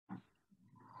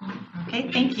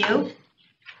Okay, thank you.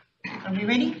 Are we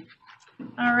ready?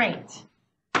 All right.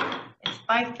 It's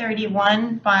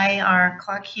 5:31 by our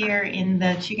clock here in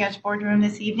the Chugach boardroom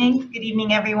this evening. Good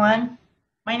evening, everyone.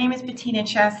 My name is Bettina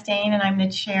Chastain, and I'm the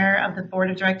chair of the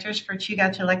board of directors for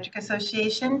Chugach Electric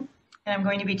Association, and I'm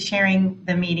going to be chairing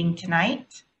the meeting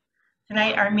tonight.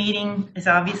 Tonight, our meeting is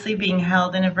obviously being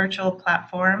held in a virtual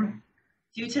platform.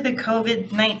 Due to the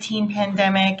COVID-19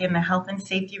 pandemic and the health and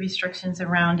safety restrictions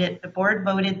around it, the board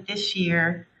voted this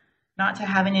year not to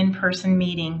have an in-person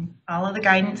meeting. All of the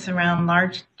guidance around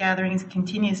large gatherings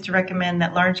continues to recommend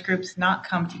that large groups not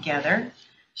come together,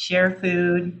 share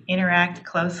food, interact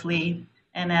closely,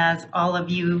 and as all of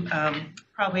you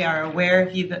probably are aware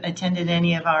if you've attended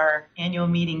any of our annual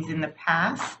meetings in the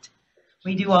past,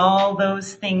 we do all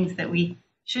those things that we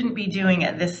shouldn't be doing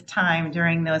at this time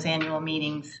during those annual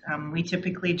meetings. We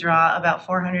typically draw about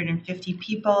 450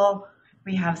 people.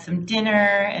 We have some dinner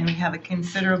and we have a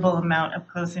considerable amount of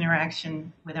close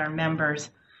interaction with our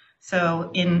members.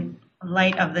 So in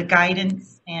light of the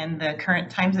guidance and the current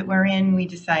times that we're in, we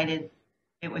decided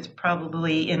it was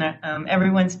probably in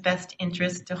everyone's best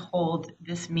interest to hold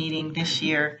this meeting this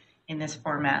year in this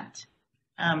format.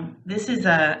 This is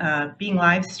being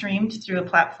live streamed through a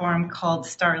platform called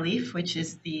Starleaf, which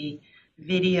is the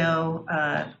video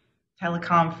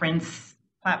teleconference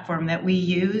platform that we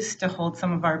use to hold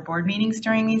some of our board meetings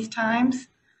during these times.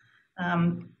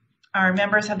 Our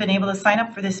members have been able to sign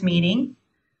up for this meeting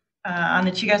on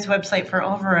the Chugach website for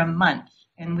over a month,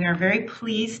 and we are very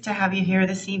pleased to have you here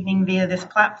this evening via this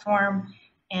platform,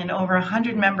 and over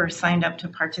 100 members signed up to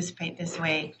participate this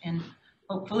way. And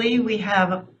hopefully we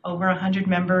have over 100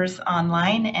 members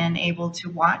online and able to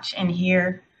watch and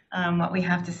hear what we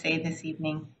have to say this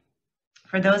evening.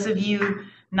 For those of you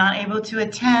not able to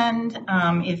attend,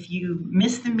 if you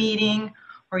missed the meeting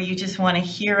or you just want to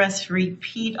hear us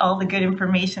repeat all the good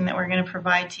information that we're going to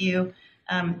provide to you,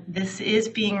 this is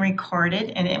being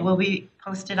recorded and it will be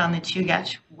posted on the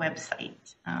Chugach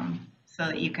website so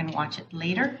that you can watch it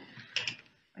later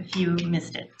if you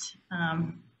missed it.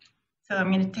 So I'm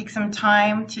going to take some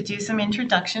time to do some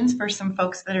introductions for some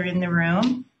folks that are in the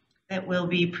room that will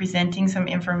be presenting some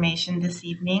information this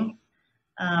evening.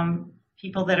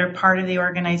 People that are part of the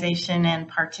organization and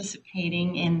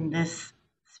participating in this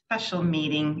special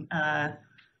meeting for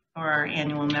our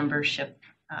annual membership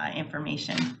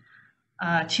information.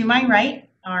 To my right,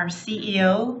 our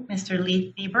CEO, Mr.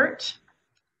 Lee Thiebert,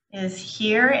 is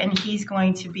here, and he's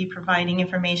going to be providing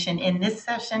information in this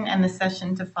session and the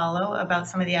session to follow about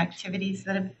some of the activities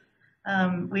that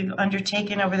we've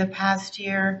undertaken over the past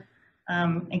year,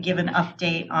 and give an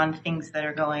update on things that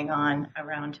are going on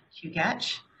around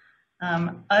Chugach.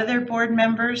 Other board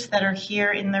members that are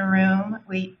here in the room,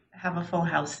 we have a full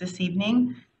house this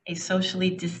evening, a socially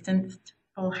distanced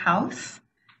full house.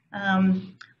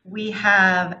 We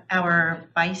have our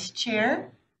vice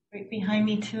chair right behind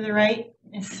me to the right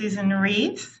is Susan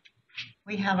Reeves.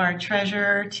 We have our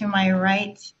treasurer to my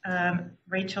right,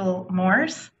 Rachel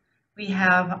Morse. We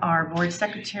have our board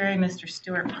secretary, Mr.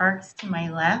 Stuart Parks, to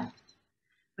my left.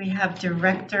 We have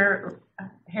Director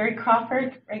Harry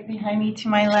Crawford right behind me to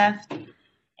my left,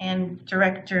 and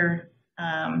Director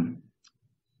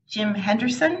Jim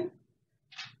Henderson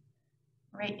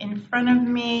right in front of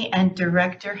me, and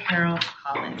Director Harold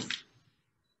Collins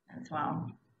as well.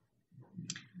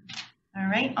 All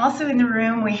right, also in the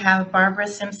room we have Barbara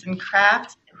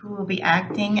Simpson-Kraft, who will be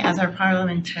acting as our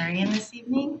parliamentarian this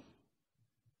evening.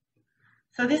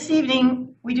 So this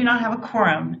evening, we do not have a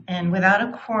quorum, and without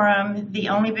a quorum, the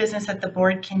only business that the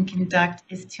board can conduct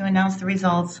is to announce the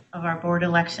results of our board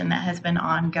election that has been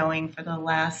ongoing for the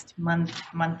last month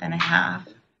and a half.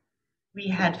 We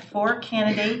had 4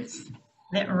 candidates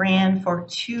that ran for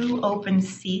 2 open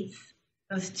seats.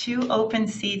 Those 2 open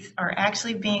seats are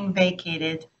actually being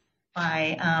vacated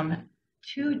by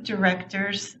 2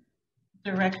 directors,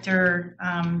 Director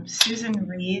Susan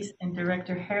Reeves and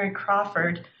Director Harry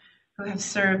Crawford, who have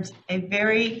served a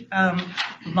very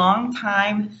long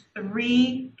time,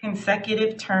 3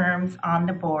 consecutive terms on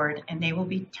the board, and they will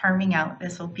be terming out.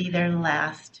 This will be their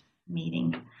last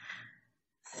meeting.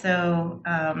 So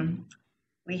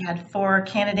we had 4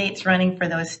 candidates running for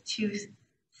those 2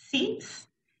 seats.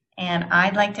 And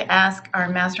I'd like to ask our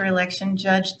Master Election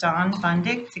Judge, Don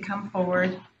Bundick, to come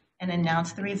forward and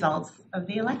announce the results of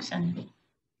the election.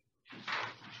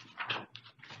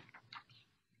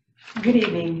 Good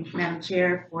evening, Madam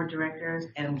Chair, Board Directors,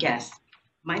 and guests.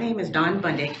 My name is Don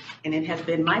Bundick, and it has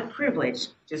been my privilege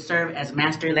to serve as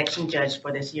Master Election Judge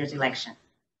for this year's election.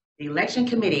 The election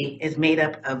committee is made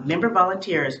up of member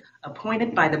volunteers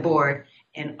appointed by the board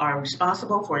and are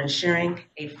responsible for ensuring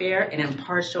a fair and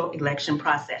impartial election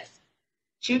process.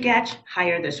 Chugach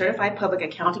hired the certified public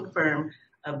accounting firm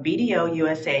of BDO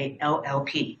USA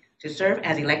LLP to serve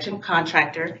as election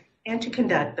contractor and to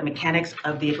conduct the mechanics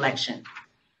of the election.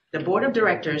 The board of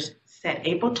directors set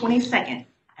April 22nd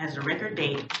as the record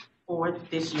date for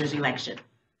this year's election.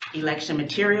 Election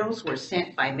materials were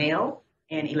sent by mail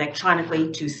and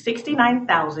electronically to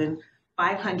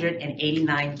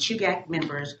 69,589 Chugach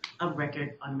members of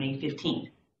record on May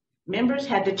 15th. Members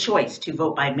had the choice to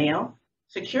vote by mail,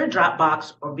 secure drop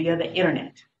box, or via the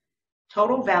internet.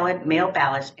 Total valid mail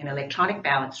ballots and electronic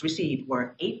ballots received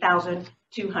were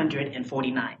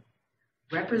 8,249,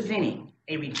 representing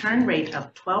a return rate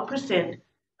of 12%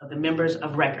 of the members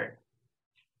of record.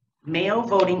 Mail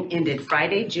voting ended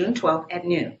Friday, June 12th at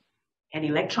noon, and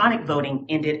electronic voting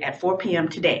ended at 4 p.m.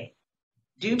 today.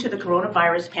 Due to the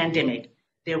coronavirus pandemic,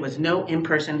 there was no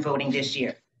in-person voting this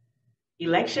year.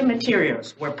 Election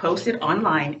materials were posted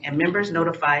online and members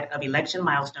notified of election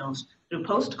milestones through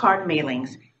postcard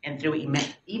mailings and through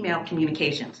email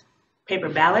communications. Paper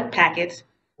ballot packets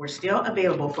were still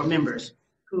available for members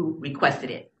who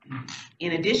requested it.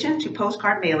 In addition to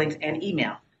postcard mailings and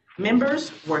email,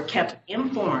 members were kept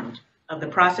informed of the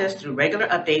process through regular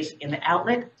updates in the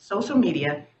outlet, social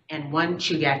media, and One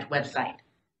Chugach website.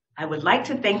 I would like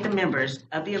to thank the members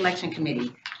of the Election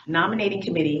Committee, Nominating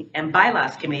Committee, and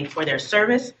Bylaws Committee for their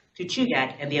service to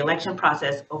Chugach and the election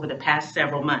process over the past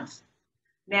several months.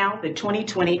 Now, the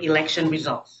 2020 election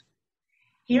results.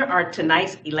 Here are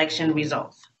tonight's election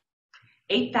results.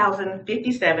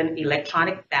 8,057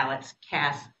 electronic ballots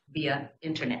cast via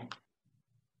internet.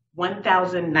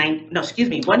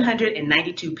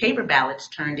 192 paper ballots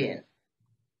turned in.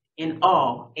 In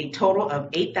all, a total of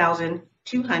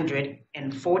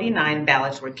 8,249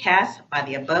 ballots were cast by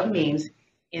the above means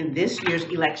in this year's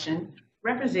election,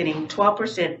 representing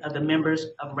 12% of the members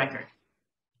of record.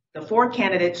 The four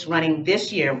candidates running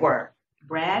this year were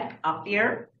Brad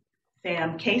Authier,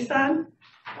 Sam Cason,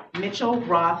 Mitchell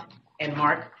Roth, and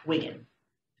Mark Wiggin.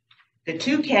 The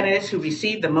two candidates who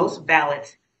received the most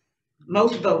votes,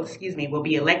 will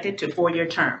be elected to 4-year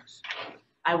terms.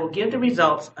 I will give the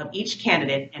results of each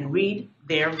candidate and read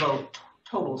their vote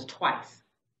totals twice.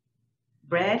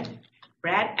 Brad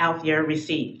Authier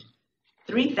received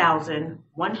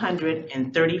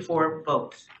 3,134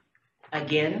 votes.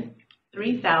 Again,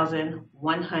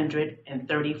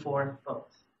 3,134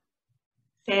 votes.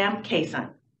 Sam Cason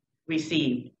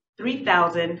received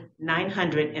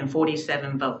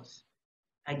 3,947 votes.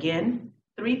 Again,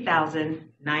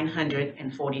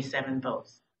 3,947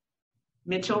 votes.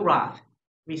 Mitchell Roth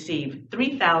received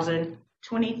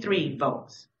 3,023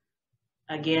 votes.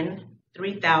 Again,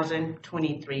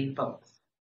 3,023 votes.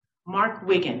 Mark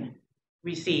Wiggin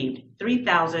received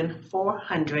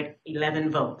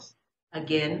 3,411 votes.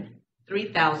 Again,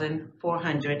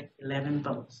 3,411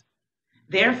 votes.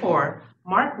 Therefore,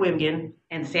 Mark Wiggin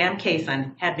and Sam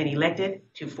Cason have been elected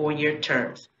to 4-year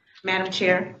terms. Madam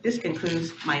Chair, this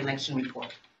concludes my election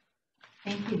report.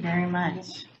 Thank you very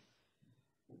much.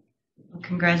 Well,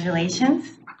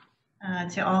 congratulations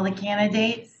to all the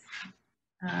candidates,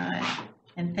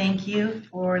 and thank you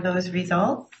for those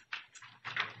results.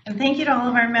 And thank you to all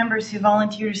of our members who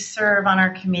volunteer to serve on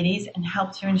our committees and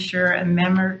help to ensure a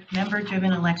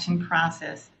member-driven election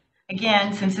process.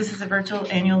 Again, since this is a virtual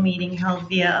annual meeting held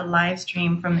via a live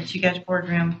stream from the Chugach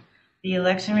boardroom, the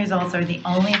election results are the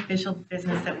only official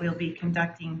business that we'll be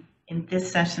conducting in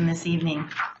this session this evening.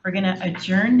 We're going to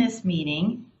adjourn this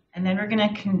meeting, and then we're going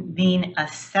to convene a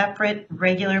separate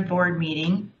regular board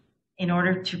meeting in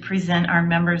order to present our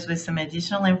members with some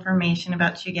additional information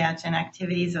about Chugach and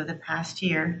activities of the past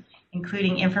year,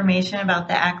 including information about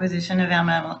the acquisition of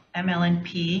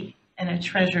MLNP and a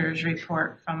treasurer's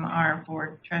report from our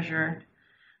board treasurer.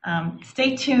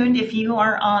 Stay tuned if you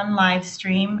are on live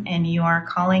stream and you are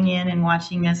calling in and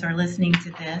watching this or listening to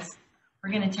this.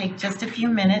 We're going to take just a few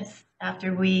minutes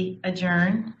after we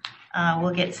adjourn.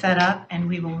 We'll get set up and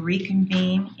we will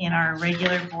reconvene in our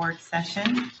regular board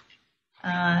session.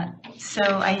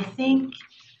 So I think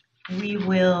we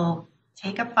will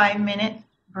take a 5-minute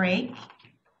break.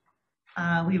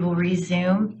 We will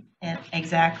resume at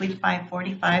exactly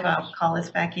 5:45. I'll call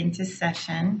us back into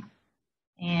session.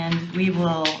 And we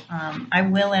will, I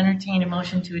will entertain a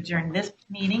motion to adjourn this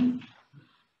meeting.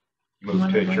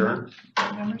 Move to adjourn.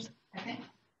 Members? Okay.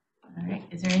 All right.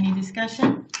 Is there any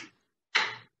discussion?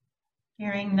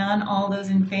 Hearing none, all those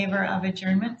in favor of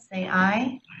adjournment say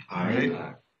aye.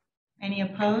 Aye. Any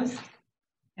opposed?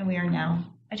 And we are now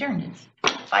adjourned. It's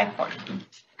 5:40.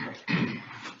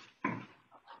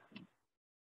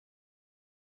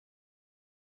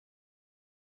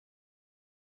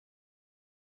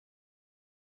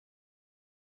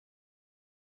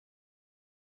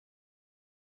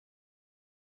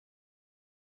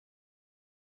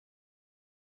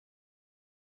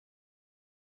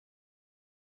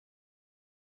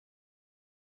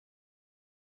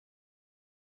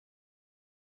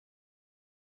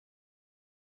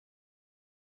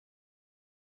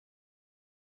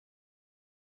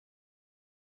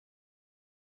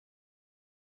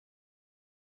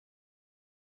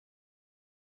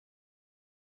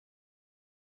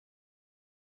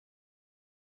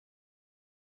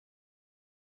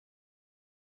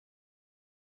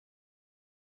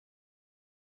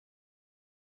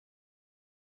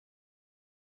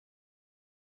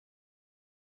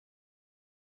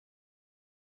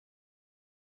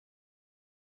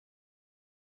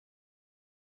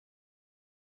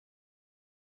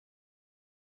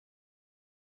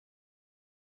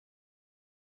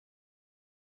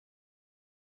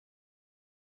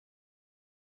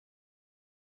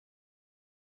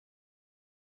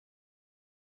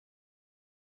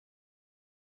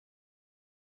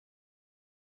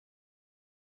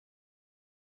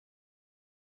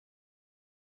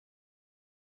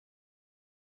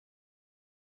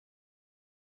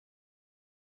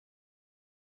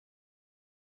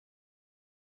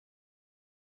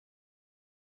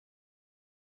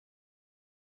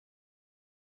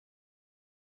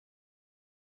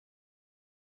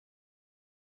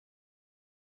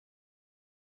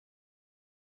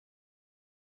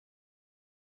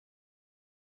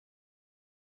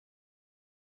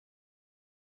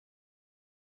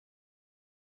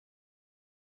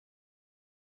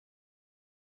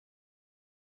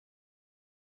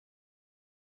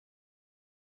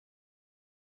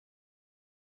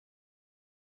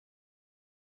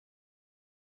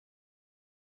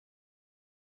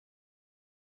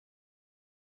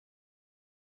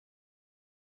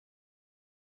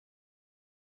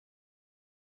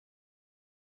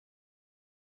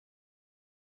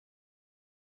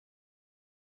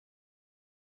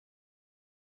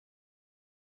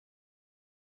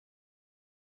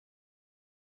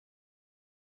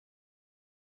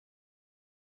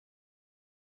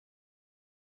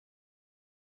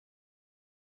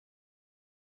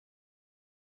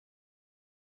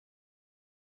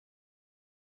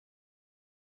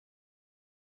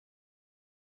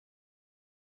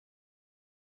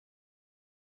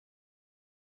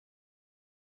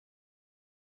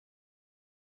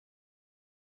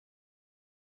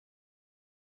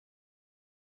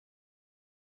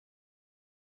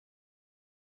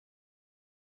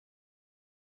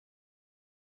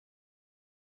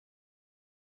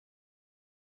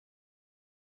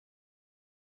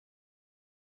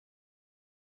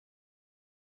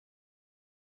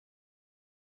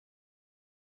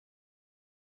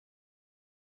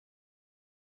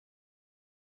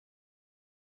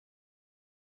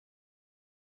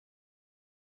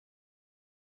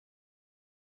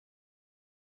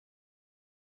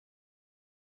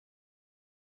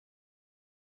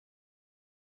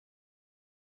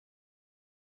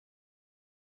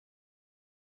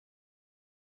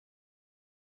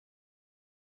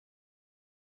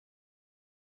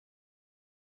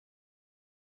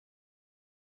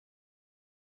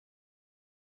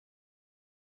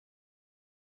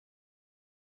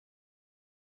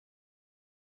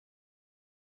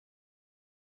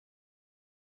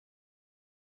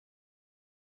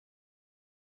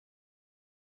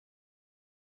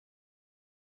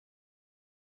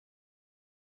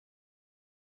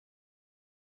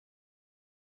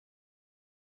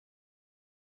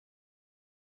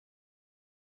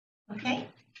 Okay.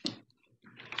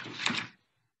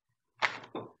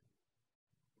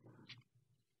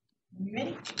 You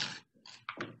ready?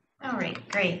 All right,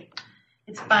 great.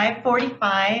 It's 5:45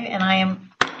 and I am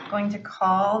going to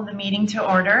call the meeting to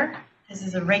order. This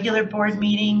is a regular board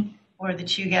meeting for the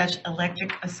Chugach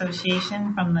Electric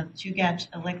Association from the Chugach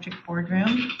Electric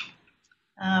Boardroom.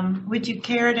 Would you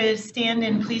care to stand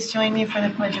and please join me for the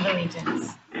Pledge of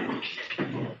Allegiance?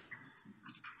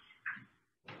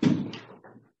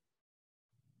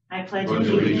 I pledge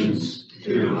allegiance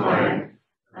to the flag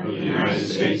of the United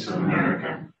States of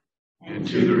America and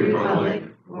to the republic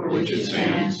for which it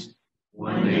stands,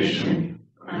 one nation,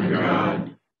 under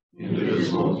God,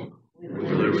 indivisible,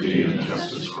 with liberty and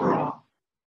justice for all.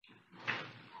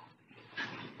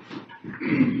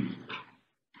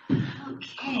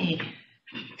 Okay.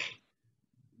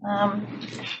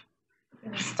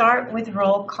 We'll start with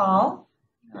roll call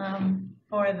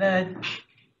for the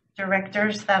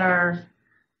directors that are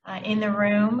in the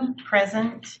room,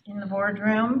 present in the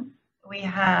boardroom. We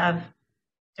have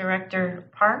Director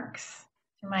Parks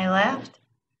to my left,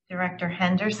 Director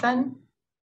Henderson,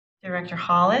 Director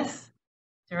Hollis,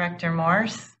 Director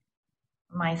Morse,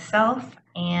 myself,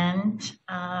 and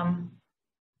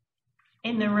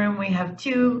in the room we have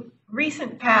two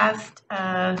recent past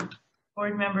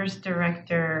board members,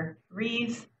 Director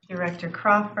Reeves, Director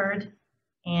Crawford,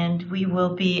 and we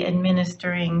will be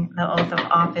administering the oath of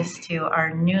office to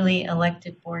our newly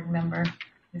elected board member,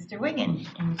 Mr. Wiggin,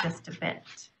 in just a bit.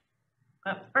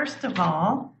 But first of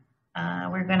all,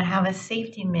 we're going to have a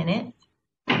safety minute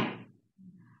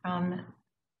from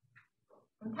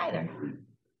Tyler.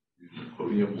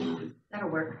 Podium. That'll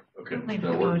work. Okay. Leave the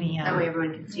That works. podium. That way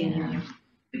everyone can see and hear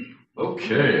you.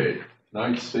 Okay.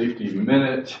 Tonight's safety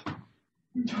minute.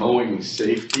 Towing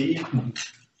safety.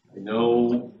 I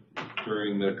know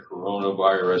during the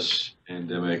coronavirus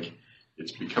pandemic,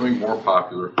 it's becoming more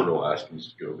popular for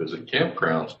Alaskans to go visit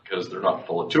campgrounds because they're not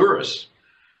full of tourists.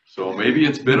 So maybe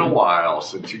it's been a while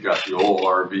since you got the old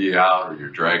RV out or you're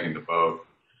dragging the boat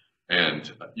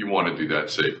and you want to do that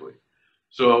safely.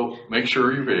 So make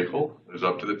sure your vehicle is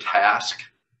up to the task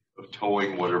of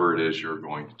towing whatever it is you're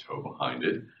going to tow behind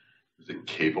it. Is it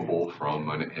capable from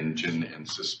an engine and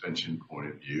suspension point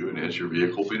of view? And has your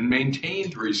vehicle been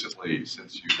maintained recently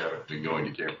since you haven't been going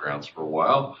to campgrounds for a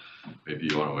while? Maybe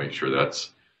you want to make sure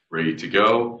that's ready to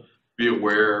go. Be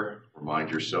aware, remind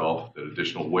yourself that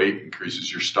additional weight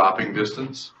increases your stopping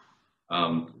distance.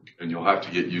 And you'll have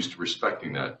to get used to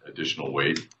respecting that additional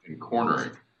weight in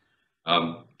cornering.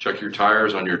 Check your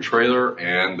tires on your trailer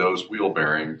and those wheel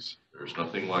bearings. There's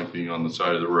nothing like being on the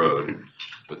side of the road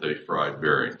with a fried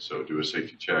bearing. So do a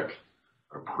safety check,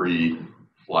 a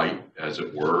pre-flight, as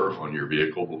it were, on your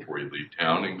vehicle before you leave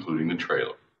town, including the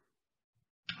trailer.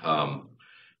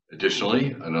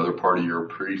 Additionally, another part of your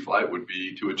pre-flight would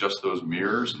be to adjust those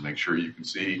mirrors and make sure you can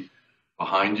see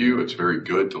behind you. It's very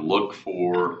good to look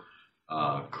for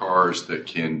cars that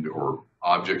can, or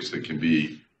objects that can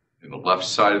be in the left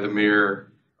side of the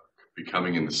mirror,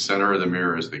 becoming in the center of the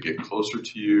mirror as they get closer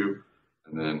to you,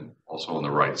 and then also on the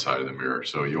right side of the mirror.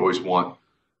 So you always want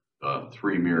the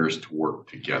three mirrors to work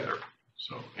together.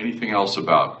 So anything else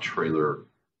about trailer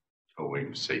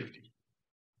towing safety?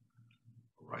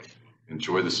 All right.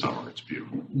 Enjoy the summer. It's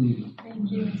beautiful.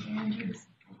 Thank you, Mr. Andrews.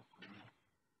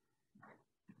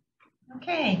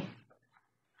 Okay.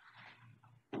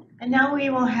 And now we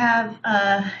will have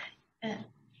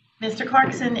Mr.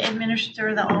 Clarkson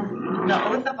administer the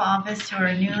oath of office to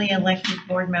our newly elected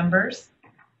board members.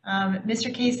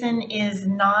 Mr. Cason is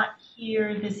not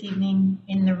here this evening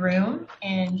in the room,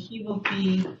 and he will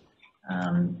be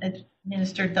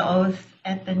administered the oath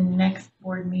at the next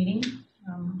board meeting,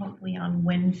 hopefully on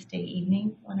Wednesday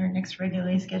evening, on our next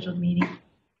regularly scheduled meeting.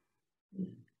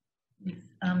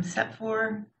 It's set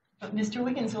for, but Mr.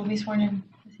 Wiggins will be sworn in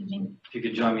this evening. If you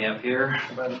could join me up here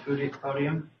by the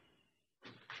podium.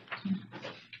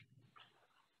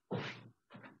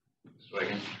 Mr.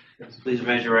 Wiggin, please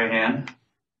raise your right hand.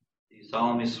 Do you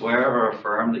solemnly swear or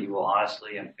affirm that you will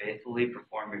honestly and faithfully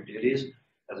perform your duties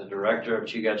as a director of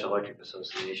Chugach Electric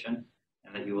Association,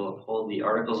 and that you will uphold the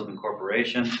articles of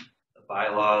incorporation, the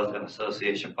bylaws, and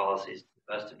association policies to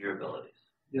the best of your abilities?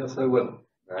 Yes, I will.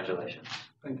 Congratulations.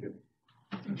 Thank you.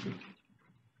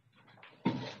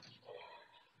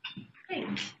 Great.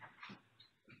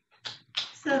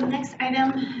 So the next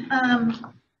item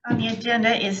on the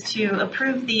agenda is to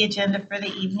approve the agenda for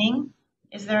the evening.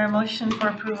 Is there a motion for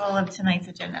approval of tonight's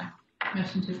agenda?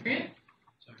 Motion to approve.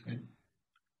 Second.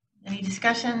 Any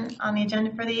discussion on the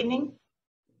agenda for the evening?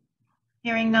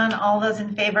 Hearing none, all those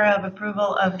in favor of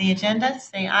approval of the agenda,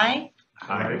 say aye.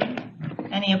 Aye.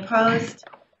 Any opposed?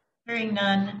 Hearing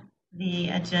none, The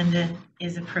agenda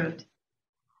is approved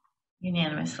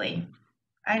unanimously.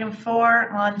 Item 4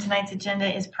 on tonight's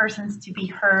agenda is persons to be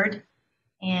heard,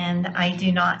 and I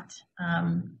do not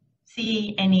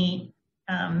see any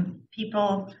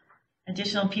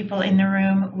additional people in the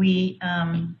room. We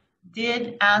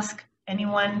did ask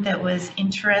anyone that was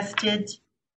interested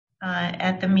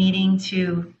at the meeting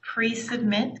to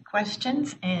pre-submit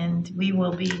questions, and we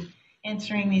will be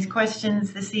answering these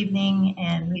questions this evening,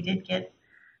 and we did get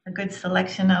a good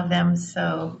selection of them,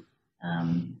 so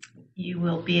you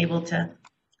will be able to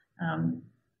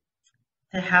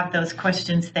have those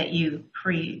questions that you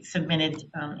pre-submitted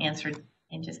answered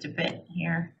in just a bit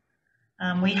here.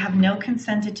 We have no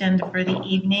consent agenda for the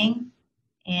evening,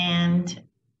 and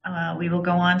we will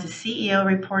go on to CEO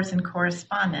reports and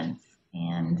correspondence.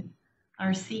 And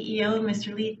our CEO,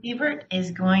 Mr. Lee Thiebert,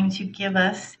 is going to give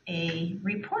us a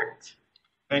report.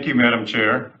 Thank you, Madam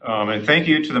Chair, and thank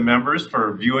you to the members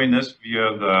for viewing this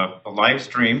via the live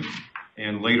stream,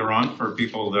 and later on for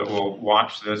people that will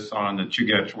watch this on the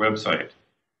Chugach website.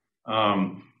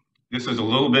 This is a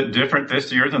little bit different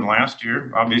this year than last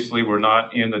year. Obviously, we're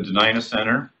not in the Denina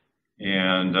Center,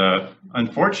 and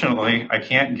unfortunately, I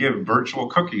can't give virtual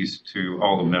cookies to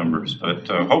all the members, but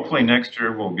hopefully next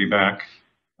year we'll be back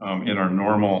in our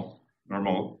normal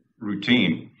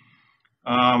routine.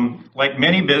 Like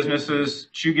many businesses,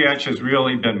 Chugach has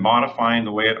really been modifying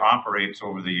the way it operates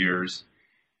over the years,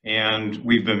 and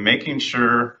we've been making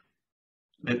sure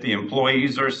that the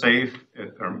employees are safe,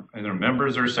 and their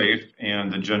members are safe,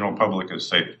 and the general public is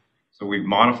safe. So we've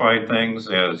modified things.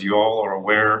 As you all are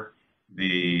aware,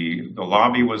 the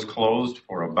lobby was closed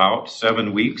for about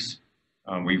 7 weeks.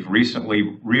 We've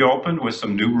recently reopened with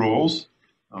some new rules.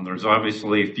 There's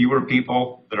obviously fewer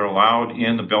people that are allowed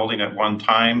in the building at one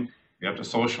time. We have to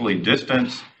socially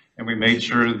distance, and we made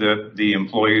sure that the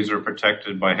employees are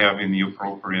protected by having the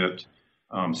appropriate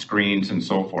screens and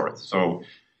so forth. So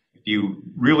if you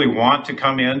really want to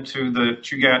come into the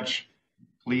Chugach,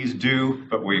 please do,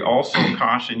 but we also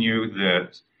caution you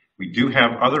that we do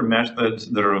have other methods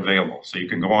that are available. So you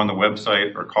can go on the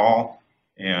website or call,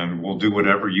 and we'll do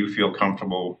whatever you feel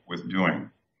comfortable with doing.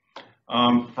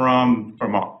 From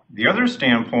the other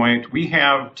standpoint, we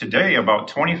have today about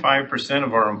 25%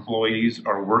 of our employees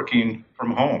are working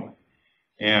from home.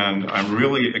 And I'm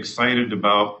really excited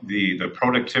about the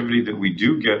productivity that we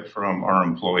do get from our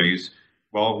employees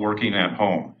while working at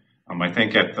home. I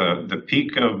think at the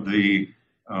peak of the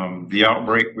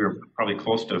outbreak, we were probably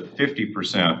close to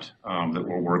 50% that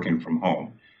were working from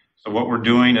home. So what we're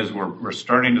doing is we're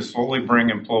starting to slowly bring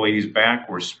employees back.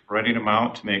 We're spreading them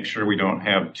out to make sure we don't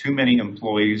have too many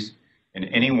employees in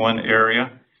any one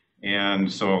area. And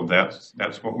so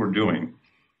that's what we're doing.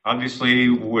 Obviously,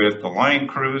 with the line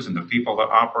crews and the people that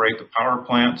operate the power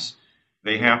plants,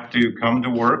 they have to come to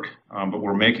work, but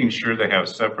we're making sure they have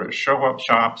separate show-up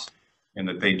shops and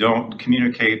that they don't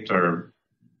communicate or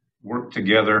work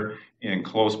together in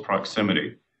close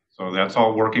proximity. So that's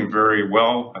all working very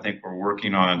well. I think we're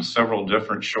working on several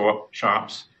different show-up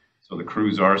shops, so the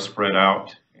crews are spread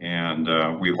out, and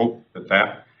we hope that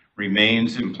that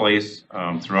remains in place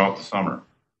throughout the summer.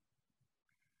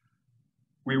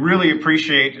 We really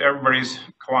appreciate everybody's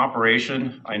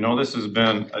cooperation. I know this has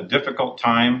been a difficult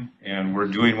time, and we're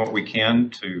doing what we can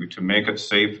to make it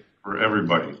safe for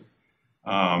everybody.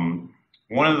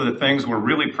 One of the things we're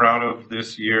really proud of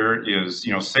this year is,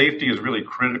 safety is really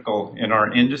critical in our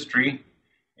industry,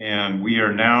 and we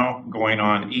are now going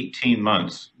on 18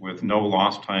 months with no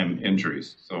lost time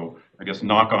injuries. So I guess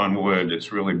knock on wood,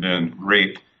 it's really been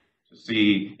great to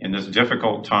see in this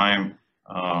difficult time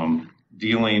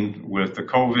dealing with the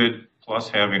COVID, plus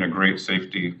having a great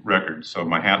safety record. So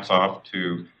my hat's off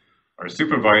to our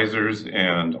supervisors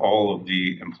and all of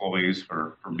the employees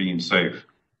for being safe.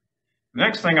 The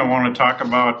next thing I want to talk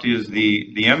about is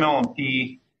the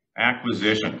MLMP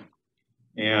acquisition.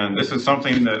 And this is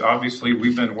something that obviously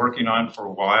we've been working on for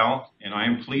a while, and I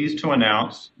am pleased to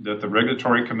announce that the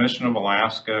Regulatory Commission of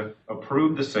Alaska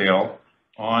approved the sale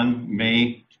on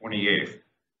May 28th,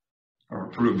 or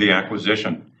approved the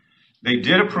acquisition. They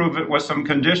did approve it with some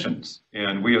conditions,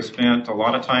 and we have spent a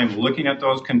lot of time looking at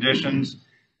those conditions.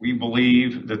 We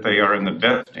believe that they are in the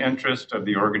best interest of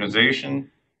the organization,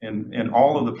 and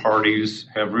all of the parties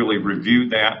have really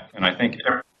reviewed that, and I think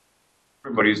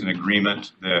everybody's in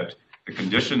agreement that the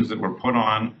conditions that were put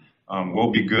on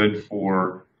will be good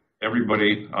for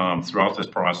everybody throughout this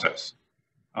process.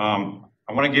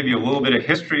 I want to give you a little bit of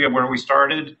history of where we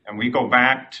started, and we go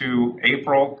back to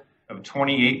April of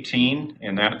 2018,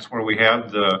 and that's where we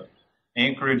had the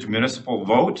Anchorage municipal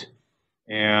vote,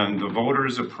 and the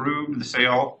voters approved the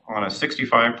sale on a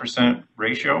 65%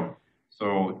 ratio.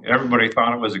 So everybody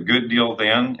thought it was a good deal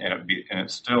then, and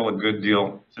it's still a good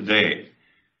deal today.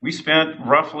 We spent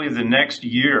roughly the next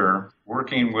year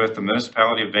working with the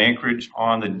municipality of Anchorage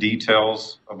on the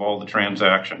details of all the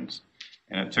transactions.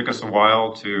 And it took us a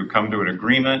while to come to an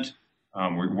agreement.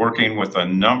 We're working with a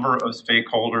number of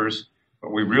stakeholders,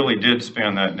 but we really did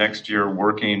spend that next year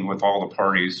working with all the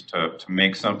parties to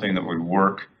make something that would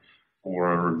work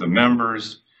for the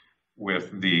members,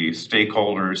 with the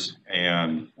stakeholders,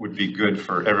 and would be good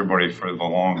for everybody for the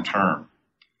long term.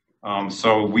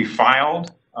 So we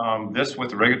filed this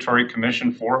with the Regulatory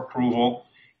Commission for approval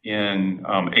in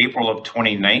April of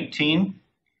 2019.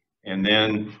 And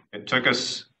then it took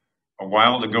us a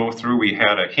while to go through. We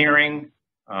had a hearing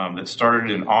that started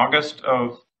in August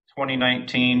of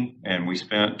 2019, and we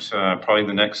spent probably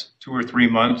the next 2 or 3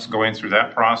 months going through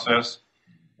that process.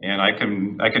 And I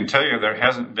can tell you there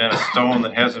hasn't been a stone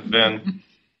that hasn't been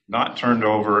not turned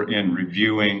over in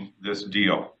reviewing this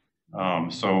deal.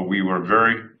 So we were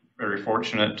very, very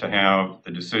fortunate to have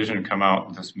the decision come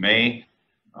out this May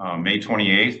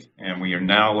 28th, and we are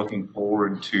now looking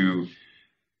forward to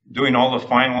doing all the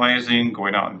finalizing,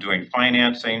 going out and doing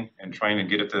financing, and trying to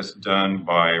get this done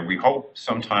by, we hope,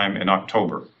 sometime in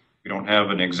October. We don't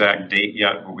have an exact date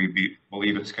yet, but we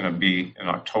believe it's going to be in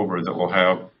October that we'll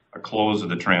have a close of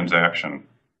the transaction.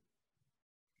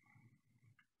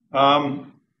 The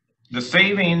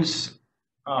savings,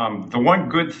 the one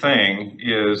good thing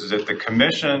is that the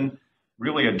commission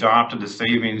really adopted the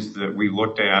savings that we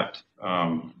looked at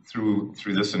through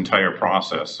this entire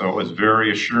process. So it was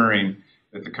very assuring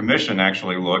that the commission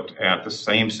actually looked at the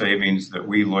same savings that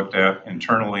we looked at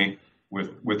internally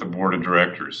with the board of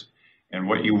directors. And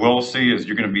what you will see is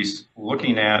you're going to be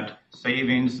looking at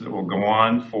savings that will go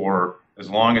on for as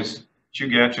long as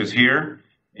Chugach is here,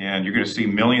 and you're going to see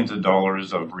millions of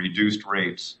dollars of reduced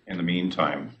rates in the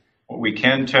meantime. What we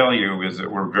can tell you is that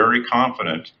we're very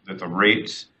confident that the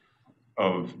rates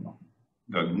of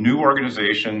the new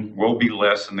organization will be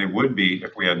less than they would be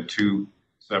if we had 2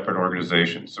 separate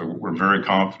organizations. So we're very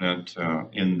confident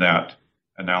in that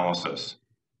analysis.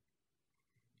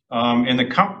 In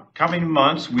the coming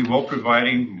months, we will be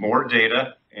providing more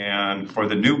data, and for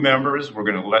the new members, we're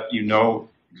going to let you know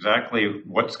exactly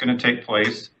what's going to take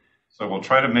place. So we'll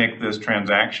try to make this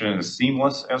transaction as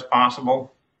seamless as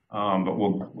possible, but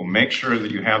we'll make sure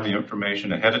that you have the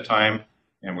information ahead of time,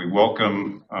 and we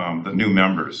welcome the new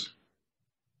members.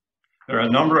 There are a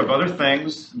number of other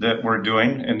things that we're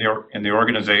doing in the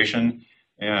organization,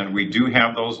 and we do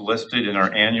have those listed in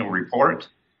our annual report.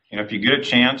 And if you get a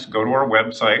chance, go to our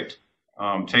website,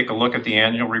 take a look at the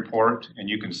annual report, and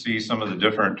you can see some of the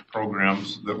different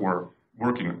programs that we're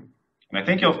working on. And I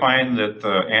think you'll find that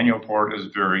the annual report is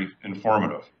very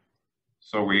informative.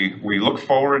 So we look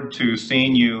forward to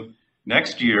seeing you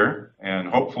next year, and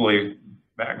hopefully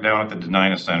back down at the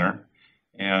Denina Center.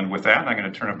 And with that, I'm going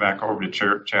to turn it back over to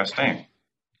Chair Chastain.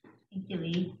 Thank you,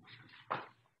 Lee.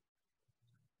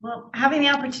 Well, having the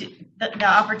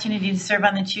opportunity to serve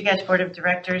on the Chugach Board of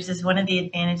Directors is one of the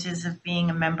advantages of being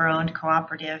a member-owned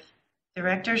cooperative.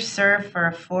 Directors serve for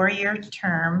a 4-year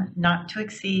term, not to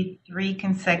exceed 3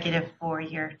 consecutive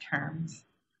 4-year terms.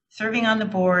 Serving on the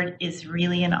board is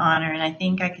really an honor, and I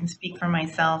think I can speak for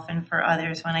myself and for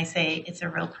others when I say it's a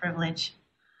real privilege.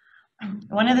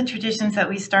 One of the traditions that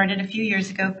we started a few years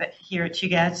ago here at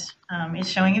Chugach is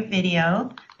showing a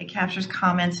video that captures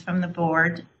comments from the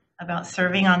board about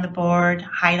serving on the board,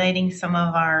 highlighting some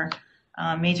of our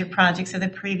major projects of the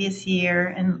previous year,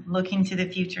 and looking to the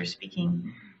future,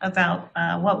 speaking about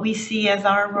what we see as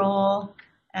our role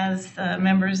as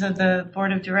members of the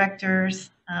board of directors,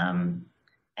 and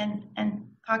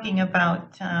talking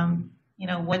about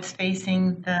what's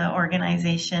facing the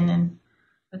organization and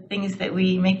the things that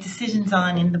we make decisions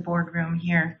on in the boardroom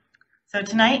here. So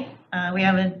tonight we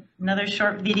have another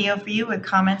short video for you with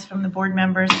comments from the board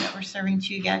members that were serving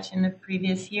Chugach in the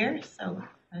previous year, so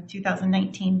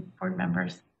 2019 board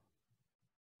members.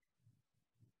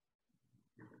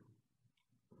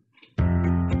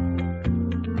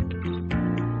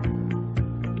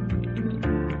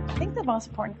 I think the most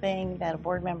important thing that a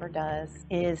board member does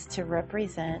is to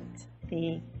represent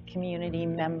the community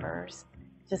members.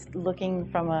 Just looking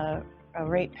from a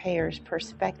ratepayer's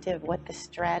perspective, what the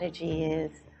strategy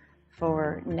is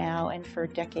for now and for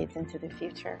decades into the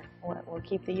future. What will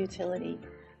keep the utility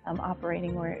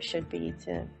operating where it should be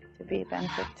to be a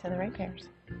benefit to the ratepayers.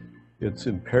 It's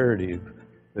imperative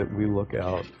that we look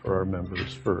out for our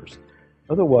members first.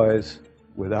 Otherwise,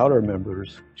 without our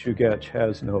members, Chugach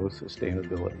has no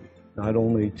sustainability, not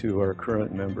only to our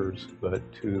current members, but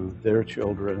to their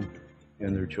children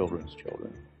and their children's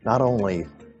children. Not only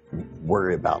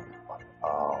worry about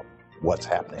what's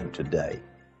happening today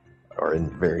or in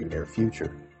the very near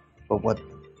future, but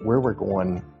where we're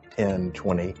going 10,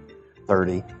 20,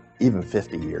 30, even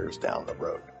 50 years down the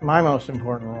road. My most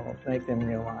important role is make them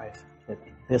realize that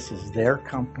this is their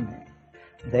company.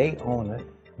 They own it.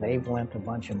 They've lent a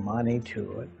bunch of money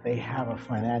to it. They have a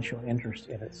financial interest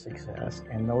in its success,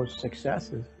 and those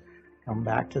successes come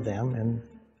back to them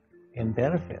in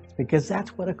benefits, because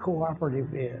that's what a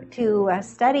cooperative is. To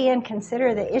study and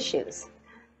consider the issues.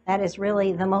 That is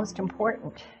really the most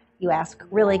important. You ask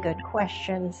really good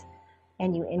questions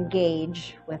and you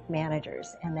engage with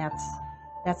managers, and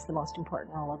that's the most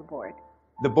important role of the board.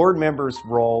 The board member's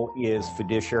role is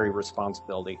fiduciary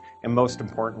responsibility, and most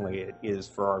importantly, it is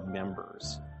for our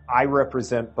members. I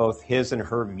represent both his and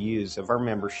her views of our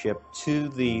membership to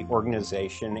the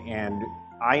organization, and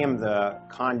I am the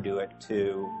conduit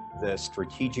to the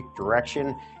strategic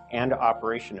direction and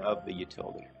operation of the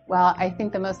utility. Well, I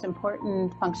think the most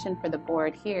important function for the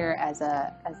board here as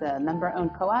a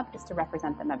member-owned co-op is to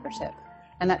represent the membership.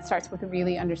 And that starts with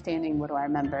really understanding, what do our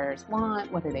members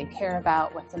want, what do they care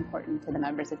about, what's important to the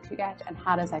members of Chugach, and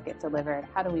how does that get delivered?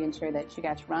 How do we ensure that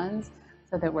Chugach runs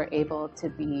so that we're able to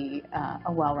be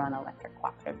a well-run electric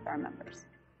cooperative for our members?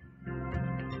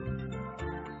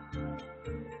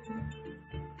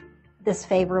 This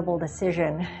favorable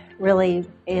decision really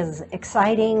is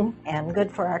exciting and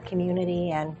good for our community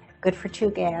and good for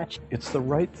Chugach. It's the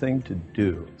right thing to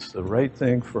do. It's the right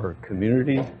thing for our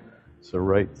community. It's the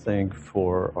right thing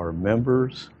for our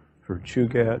members, for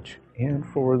Chugach, and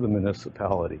for the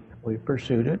municipality. We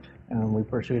pursued it, and we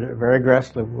pursued it very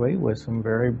aggressively with some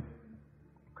very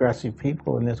aggressive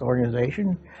people in this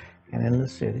organization and in the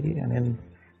city and in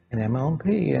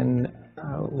MLMP. And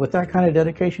with that kind of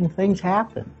dedication, things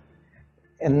happen.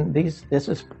 And this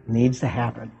needs to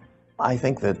happen. I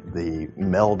think that the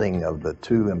melding of the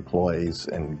two employees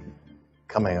and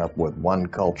coming up with one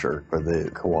culture for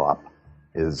the co-op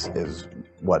is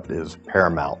what is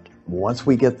paramount. Once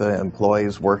we get the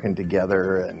employees working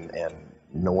together and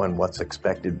knowing what's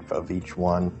expected of each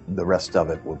one, the rest of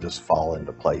it will just fall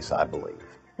into place, I believe.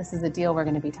 This is a deal we're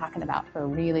going to be talking about for a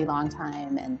really long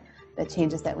time, and the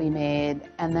changes that we made,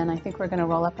 and then I think we're going to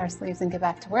roll up our sleeves and get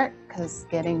back to work, because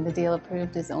getting the deal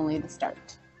approved is only the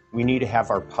start. We need to have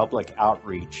our public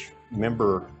outreach,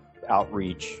 member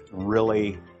outreach,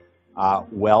 really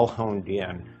well honed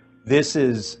in. This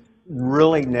is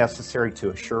really necessary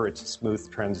to assure it's a smooth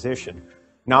transition,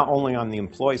 not only on the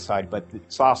employee side, but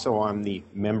it's also on the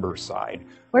member side.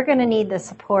 We're going to need the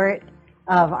support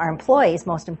of our employees,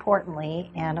 most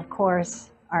importantly, and of course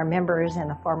our members and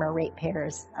the former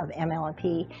ratepayers of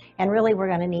MLMP. And really we're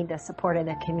going to need the support of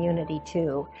the community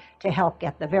too, to help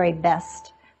get the very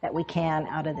best that we can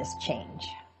out of this change.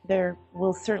 There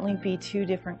will certainly be two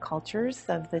different cultures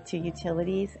of the two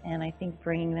utilities, and I think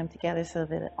bringing them together so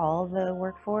that all the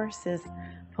workforce is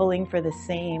pulling for the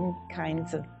same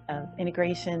kinds of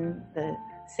integration, the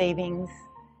savings,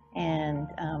 and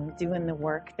doing the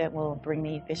work that will bring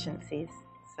the efficiencies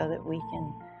so that we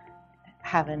can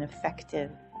have an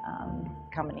effective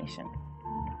combination.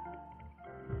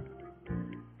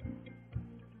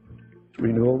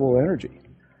 Renewable energy.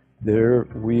 There,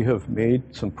 we have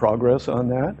made some progress on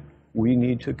that. We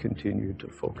need to continue to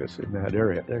focus in that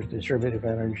area. There's distributed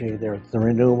energy, there's the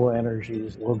renewable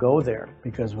energies. We'll go there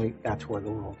because that's where the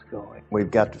world's going.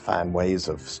 We've got to find ways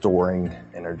of storing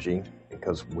energy,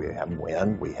 because we have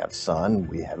wind, we have sun,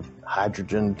 we have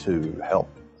hydrogen to help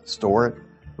store it.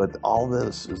 But all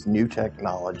this is new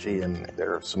technology, and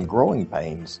there are some growing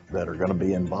pains that are going to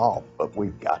be involved, but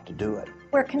we've got to do it.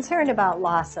 We're concerned about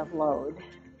loss of load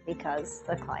because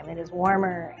the climate is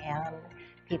warmer and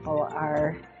people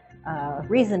are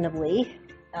reasonably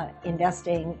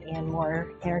investing in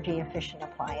more energy efficient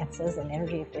appliances and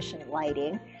energy efficient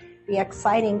lighting. The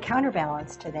exciting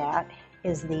counterbalance to that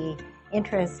is the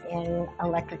interest in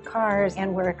electric cars,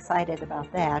 and we're excited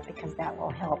about that because that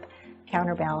will help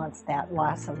counterbalance that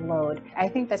loss of load. I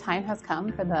think the time has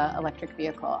come for the electric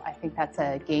vehicle. I think that's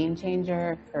a game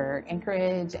changer for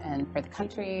Anchorage and for the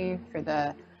country, for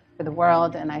the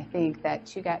world, and I think that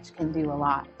Chugach can do a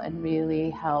lot and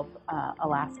really help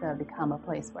Alaska become a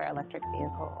place where electric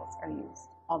vehicles are used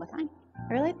all the time.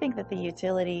 I really think that the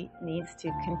utility needs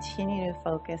to continue to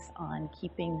focus on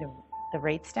keeping the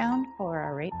rates down for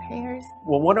our ratepayers.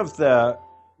 Well, one of the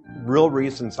real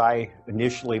reasons I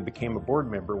initially became a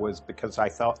board member was because I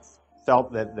felt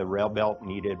that the rail belt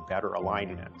needed better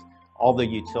alignment. All the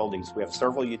utilities, we have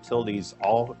several utilities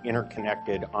all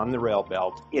interconnected on the rail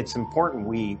belt. It's important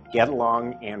we get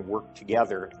along and work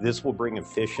together. This will bring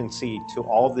efficiency to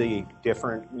all the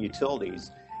different utilities,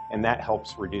 and that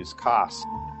helps reduce costs.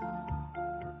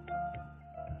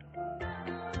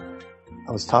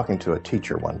 I was talking to a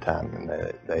teacher one time,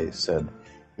 and they said,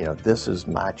 you know, this is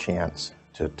my chance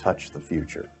to touch the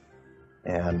future.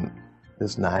 And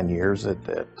this 9 years at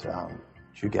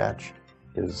Chugach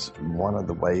is one of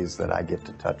the ways that I get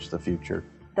to touch the future.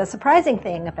 The surprising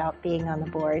thing about being on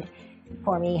the board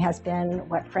for me has been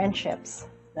what friendships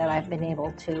that I've been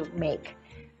able to make,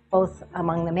 both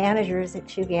among the managers at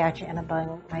Chugach and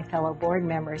among my fellow board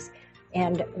members.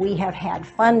 And we have had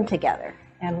fun together,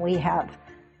 and we have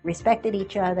respected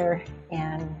each other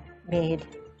and made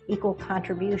equal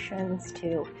contributions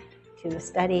to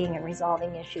studying and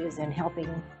resolving issues and helping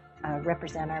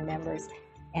represent our members.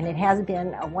 And it has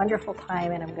been a wonderful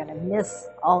time, and I'm going to miss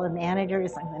all the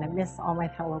managers, I'm going to miss all my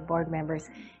fellow board members,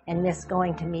 and miss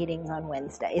going to meetings on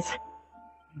Wednesdays.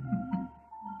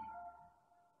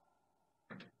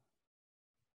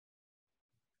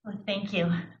 Well, thank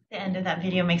you. The end of that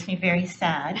video makes me very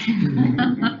sad.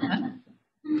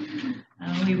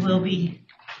 We will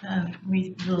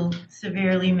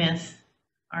severely miss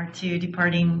our two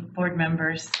departing board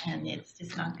members, and it's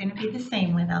just not going to be the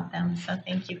same without them. So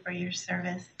thank you for your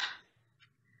service.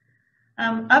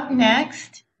 Up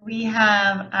next, we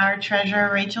have our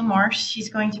treasurer, Rachel Morse. She's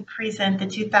going to present the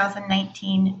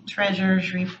 2019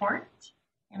 Treasurer's Report.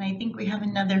 And I think we have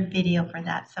another video for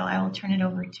that, so I will turn it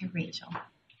over to Rachel.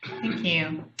 Thank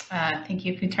you. Thank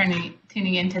you for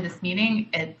tuning into this meeting.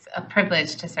 It's a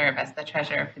privilege to serve as the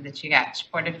treasurer for the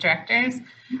Chugach Board of Directors.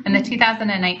 And the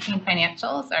 2019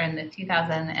 financials are in the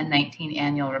 2019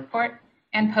 annual report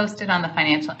and posted on the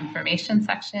financial information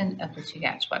section of the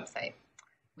Chugach website.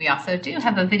 We also do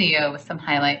have a video with some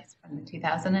highlights from the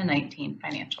 2019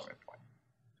 financial report.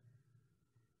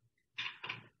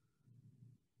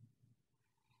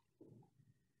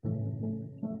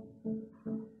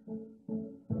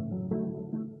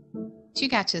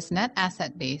 Chugach's net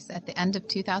asset base at the end of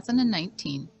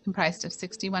 2019 comprised of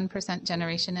 61%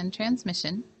 generation and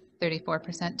transmission,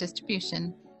 34%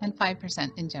 distribution, and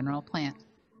 5% in general plant,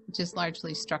 which is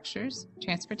largely structures,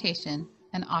 transportation,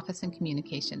 and office and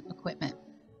communication equipment.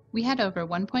 We had over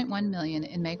 1.1 million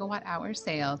in megawatt-hour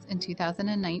sales in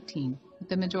 2019, with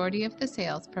the majority of the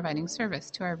sales providing service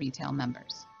to our retail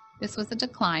members. This was a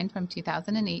decline from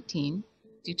 2018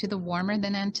 due to the warmer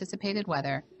than anticipated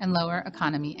weather and lower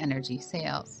economy energy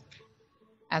sales.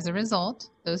 As a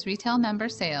result, those retail member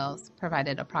sales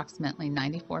provided approximately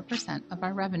 94% of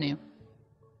our revenue.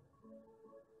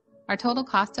 Our total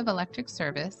cost of electric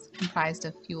service comprised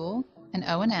of fuel and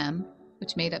O&M,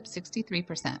 which made up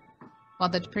 63%, while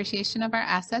the depreciation of our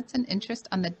assets and interest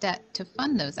on the debt to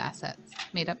fund those assets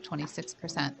made up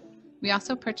 26%. We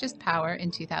also purchased power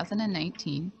in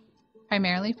 2019,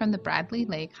 primarily from the Bradley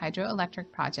Lake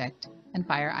Hydroelectric Project and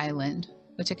Fire Island,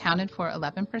 which accounted for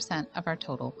 11% of our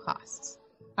total costs.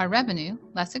 Our revenue,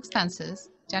 less expenses,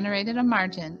 generated a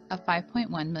margin of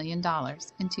 $5.1 million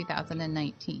in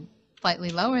 2019,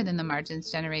 slightly lower than the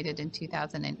margins generated in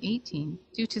 2018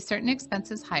 due to certain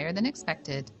expenses higher than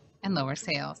expected and lower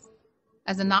sales.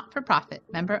 As a not-for-profit,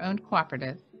 member-owned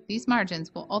cooperative, these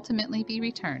margins will ultimately be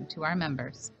returned to our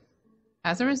members.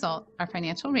 As a result, our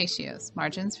financial ratios,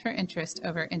 margins for interest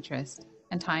over interest,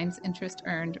 and times interest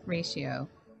earned ratio,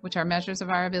 which are measures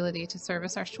of our ability to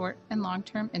service our short and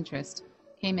long-term interest,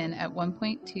 came in at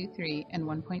 1.23 and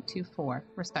 1.24,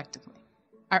 respectively.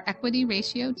 Our equity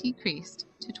ratio decreased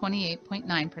to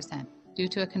 28.9% due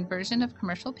to a conversion of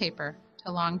commercial paper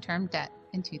to long-term debt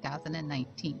in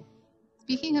 2019.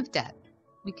 Speaking of debt,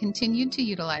 we continued to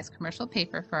utilize commercial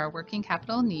paper for our working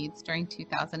capital needs during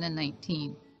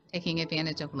 2019, taking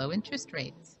advantage of low interest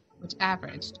rates, which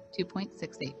averaged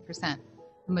 2.68%.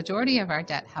 The majority of our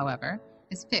debt, however,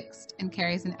 is fixed and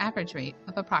carries an average rate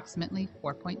of approximately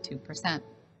 4.2%.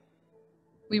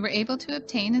 We were able to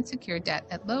obtain and secure debt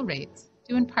at low rates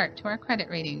due in part to our credit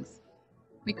ratings.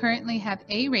 We currently have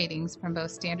A ratings from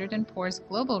both Standard & Poor's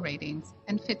Global Ratings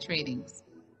and Fitch Ratings.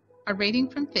 Our rating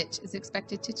from Fitch is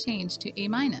expected to change to A-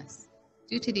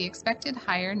 due to the expected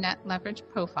higher net leverage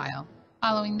profile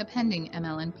following the pending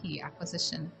ML&P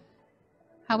acquisition.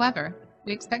 However,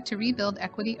 we expect to rebuild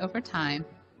equity over time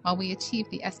while we achieve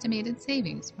the estimated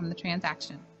savings from the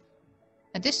transaction.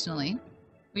 Additionally,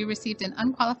 we received an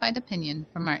unqualified opinion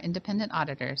from our independent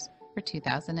auditors for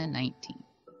 2019.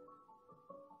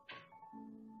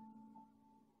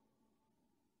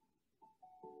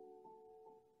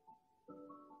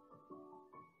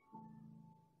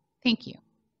 Thank you.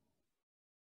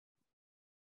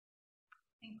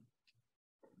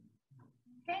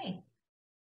 Okay.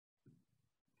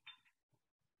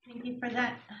 Thank you for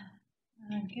that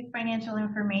good financial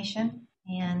information.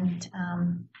 And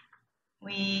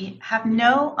we have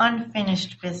no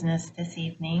unfinished business this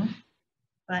evening,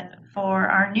 But for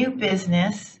our new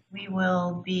business, we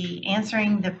will be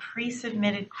answering the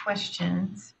pre-submitted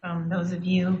questions from those of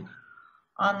you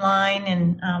online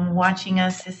and watching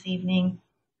us this evening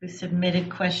who submitted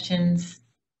questions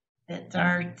that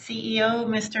our CEO,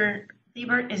 Mr.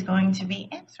 Liebert, is going to be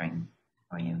answering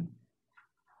for you.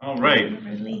 All right.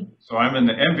 So I'm in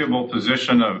the enviable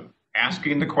position of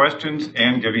asking the questions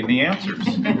and giving the answers.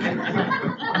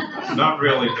 Not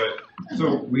really, but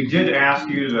so we did ask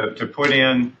you to put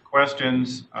in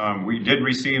questions. We did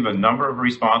receive a number of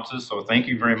responses, so thank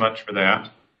you very much for that.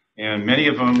 And many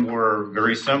of them were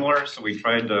very similar, so we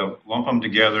tried to lump them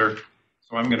together.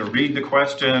 So I'm going to read the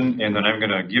question, and then I'm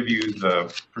going to give you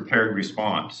the prepared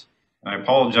response. And I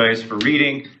apologize for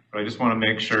reading, but I just want to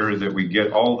make sure that we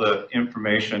get all the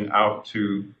information out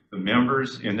to the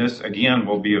members. And this, again,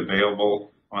 will be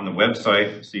available on the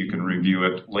website, so you can review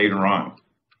it later on.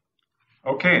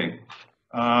 Okay.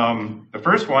 The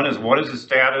first one is, what is the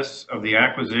status of the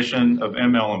acquisition of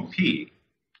ML&P?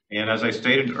 And as I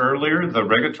stated earlier, the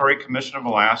Regulatory Commission of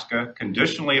Alaska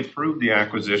conditionally approved the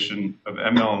acquisition of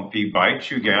ML&P by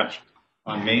Chugach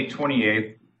on May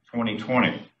 28,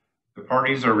 2020. The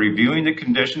parties are reviewing the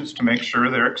conditions to make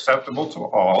sure they're acceptable to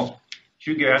all.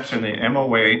 Chugach and the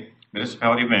MOA,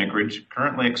 Municipality of Anchorage,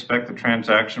 currently expect the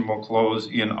transaction will close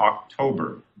in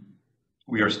October.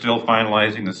 We are still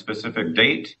finalizing the specific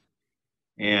date.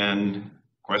 And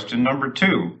question number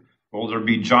 2. Will there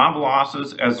be job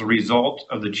losses as a result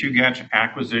of the Chugach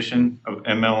acquisition of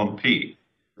ML&P?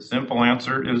 The simple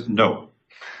answer is no.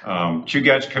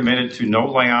 Chugach committed to no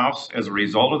layoffs as a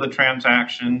result of the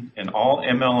transaction, and all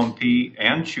ML&P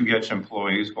and Chugach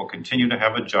employees will continue to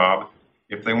have a job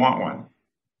if they want one.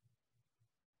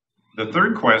 The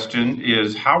third question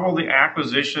is, how will the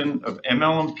acquisition of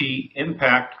ML&P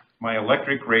impact my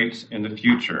electric rates in the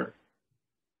future?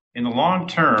 In the long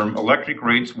term, electric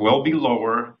rates will be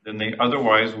lower than they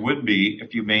otherwise would be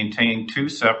if you maintain 2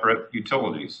 separate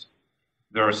utilities.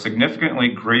 There are significantly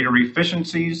greater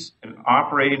efficiencies in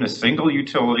operating a single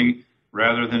utility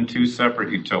rather than 2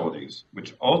 separate utilities,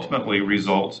 which ultimately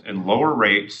results in lower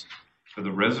rates for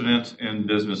the residents and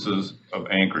businesses of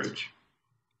Anchorage.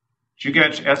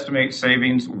 Chugach estimates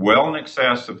savings well in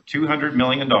excess of $200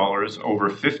 million over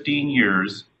 15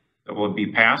 years that will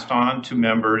be passed on to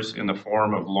members in the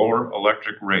form of lower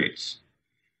electric rates.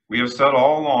 We have said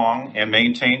all along and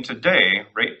maintain today,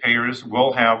 ratepayers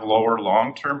will have lower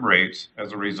long-term rates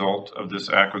as a result of this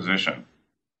acquisition.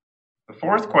 The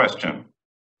fourth question,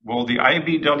 will the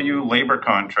IBW labor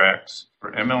contracts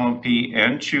for ML&P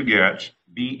and Chugach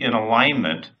be in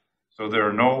alignment so there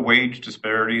are no wage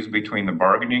disparities between the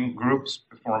bargaining groups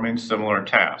performing similar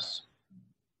tasks?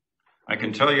 I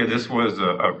can tell you this was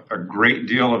a great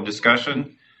deal of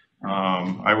discussion.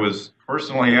 I was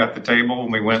personally at the table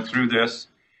when we went through this,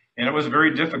 and it was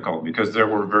very difficult because there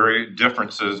were very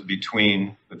differences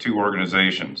between the 2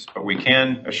 organizations. But we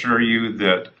can assure you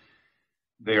that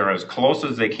they are as close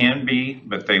as they can be,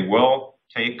 but they will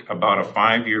take about a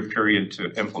 5-year period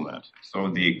to implement. So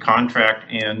the contract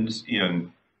ends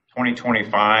in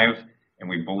 2025, and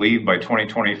we believe by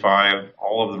 2025,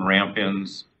 all of the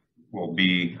ramp-ins will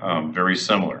be very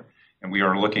similar. And we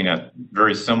are looking at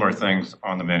very similar things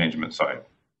on the management side.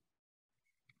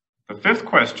 The fifth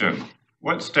question,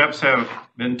 what steps have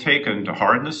been taken to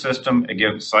harden the system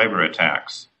against cyber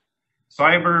attacks?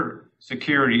 Cyber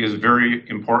security is very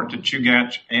important to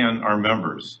Chugach and our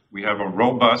members. We have a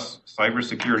robust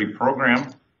cybersecurity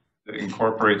program that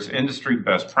incorporates industry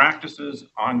best practices,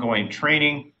 ongoing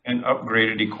training, and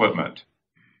upgraded equipment.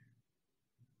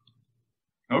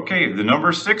 Okay, the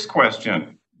number 6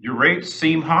 question. Your rates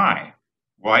seem high.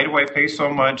 Why do I pay so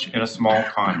much in a small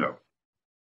condo?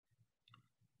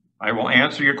 I will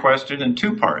answer your question in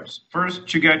 2 parts. First,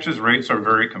 Chugach's rates are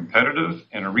very competitive,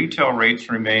 and our retail rates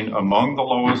remain among the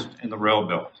lowest in the rail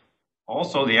belt.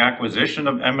 Also, the acquisition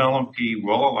of ML&P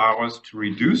will allow us to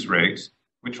reduce rates,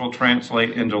 which will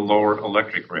translate into lower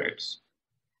electric rates.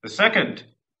 The second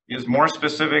is more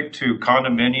specific to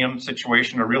condominium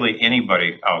situation, or really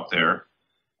anybody out there.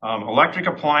 Electric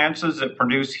appliances that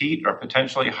produce heat are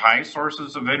potentially high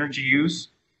sources of energy use.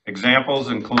 Examples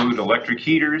include electric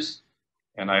heaters,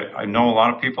 and I know a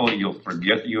lot of people, you'll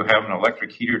forget you have an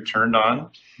electric heater turned on,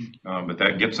 but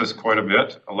that gets us quite a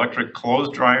bit. Electric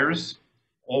clothes dryers,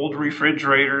 old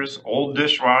refrigerators, old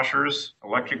dishwashers,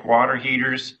 electric water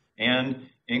heaters, and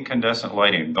incandescent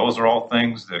lighting. Those are all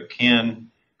things that can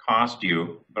cost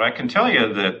you. But I can tell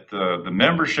you that the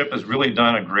membership has really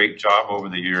done a great job over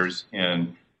the years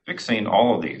in fixing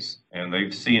all of these. And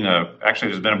they've seen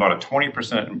actually there's been about a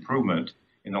 20% improvement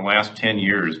in the last 10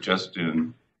 years just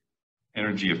in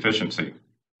energy efficiency.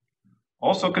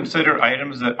 Also consider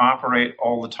items that operate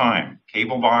all the time.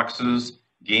 Cable boxes,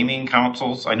 gaming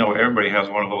consoles. I know everybody has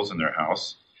one of those in their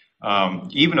house.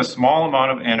 Even a small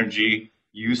amount of energy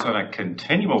use on a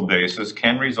continual basis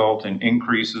can result in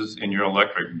increases in your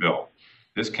electric bill.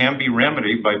 This can be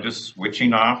remedied by just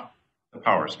switching off the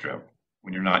power strip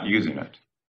when you're not using it.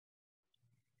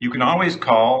 You can always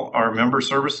call our member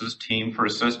services team for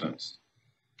assistance.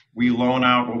 We loan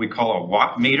out what we call a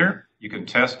watt meter. You can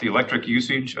test the electric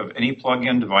usage of any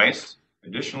plug-in device.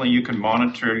 Additionally, you can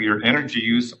monitor your energy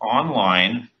use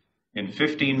online in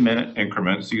 15-minute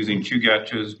increments using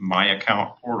Chugach's My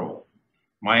Account portal.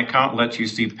 My Account lets you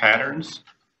see patterns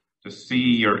to see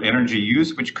your energy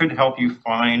use, which could help you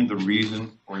find the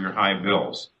reason for your high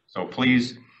bills. So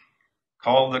please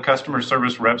call the customer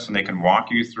service reps and they can walk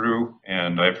you through.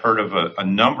 And I've heard of a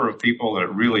number of people that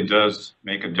it really does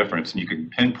make a difference, and you can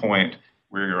pinpoint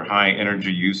where your high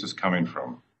energy use is coming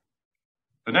from.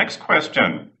 The next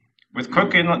question, with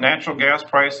cooking natural gas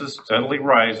prices steadily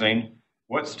rising,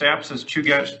 what steps is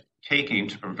Chugach taking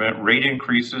to prevent rate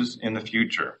increases in the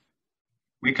future?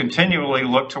 We continually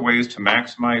look to ways to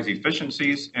maximize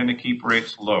efficiencies and to keep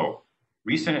rates low.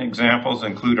 Recent examples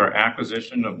include our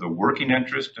acquisition of the working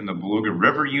interest in the Beluga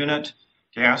River Unit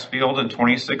gas field in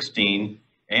 2016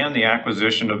 and the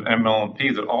acquisition of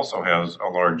MLMP that also has a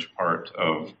large part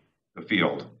of the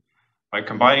field. By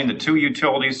combining the two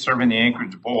utilities serving the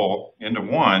Anchorage Bowl into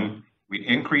one, we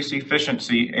increase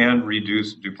efficiency and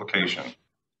reduce duplication.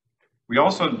 We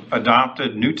also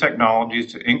adopted new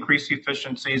technologies to increase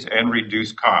efficiencies and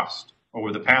reduce cost.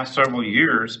 Over the past several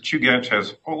years, Chugach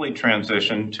has fully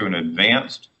transitioned to an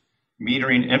advanced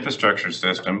metering infrastructure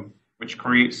system, which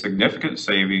creates significant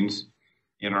savings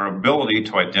in our ability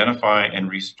to identify and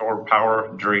restore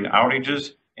power during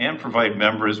outages and provide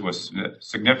members with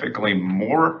significantly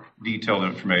more detailed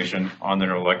information on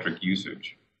their electric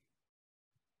usage.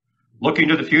 Looking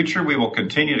to the future, we will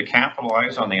continue to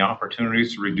capitalize on the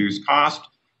opportunities to reduce cost,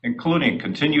 including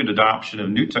continued adoption of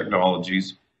new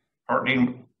technologies,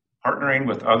 partnering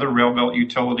with other railbelt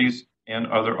utilities and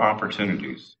other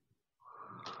opportunities.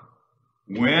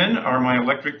 When are my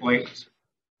electric lines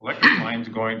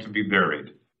going to be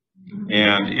buried?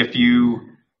 And if you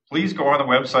please go on the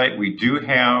website, we do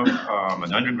have an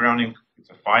undergrounding,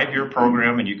 it's a 5-year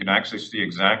program, and you can actually see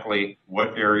exactly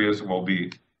what areas we'll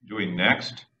be doing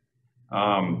next.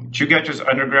 Chugach's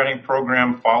undergrounding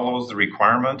program follows the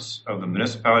requirements of the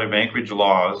Municipality of Anchorage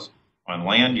laws on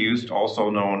land use, also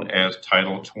known as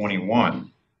Title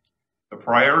 21. The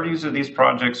priorities of these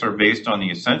projects are based on the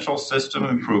essential system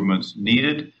improvements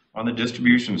needed on the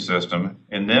distribution system,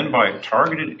 and then by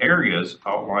targeted areas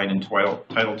outlined in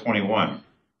Title 21.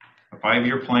 A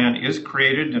 5-year plan is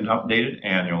created and updated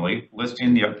annually,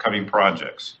 listing the upcoming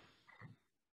projects.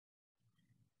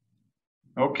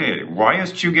 Okay, why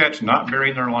is Chugach not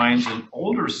burying their lines in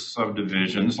older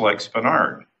subdivisions like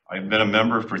Spenard? I've been a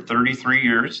member for 33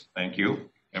 years, thank you,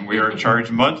 and we are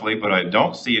charged monthly, but I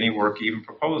don't see any work even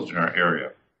proposed in our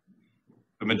area.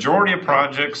 The majority of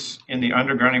projects in the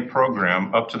undergrounding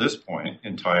program up to this point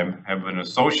in time have been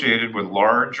associated with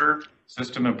larger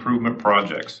system improvement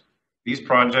projects. These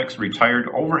projects retired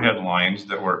overhead lines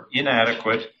that were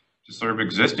inadequate to serve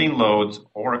existing loads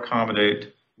or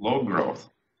accommodate load growth.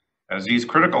 As these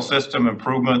critical system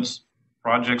improvements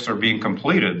projects are being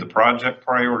completed, the project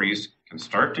priorities can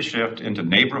start to shift into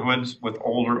neighborhoods with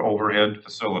older overhead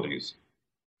facilities.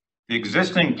 The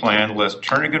existing plan lists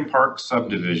Turnagain Park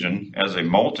subdivision as a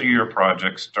multi-year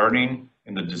project starting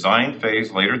in the design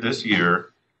phase later this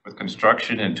year with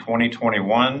construction in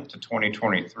 2021 to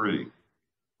 2023.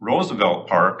 Roosevelt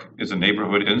Park is a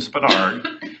neighborhood in Spenard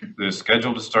that is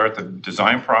scheduled to start the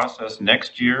design process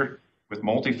next year with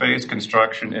multi-phase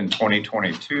construction in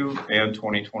 2022 and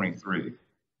 2023.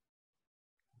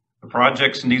 The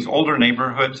projects in these older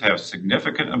neighborhoods have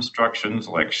significant obstructions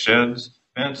like sheds,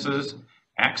 fences,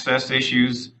 access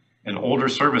issues, and older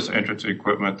service entrance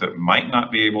equipment that might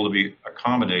not be able to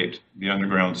accommodate the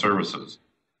underground services.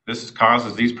 This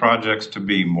causes these projects to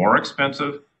be more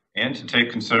expensive and to take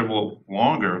considerable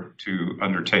longer to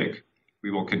undertake.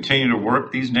 We will continue to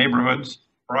work these neighborhoods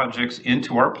projects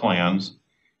into our plans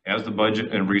as the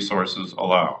budget and resources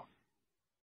allow.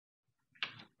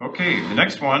 Okay, the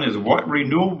next one is what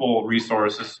renewable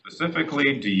resources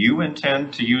specifically do you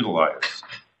intend to utilize?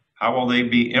 How will they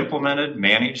be implemented,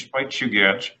 managed by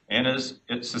Chugach, and is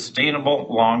it sustainable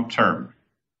long term?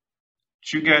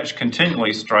 Chugach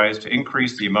continually strives to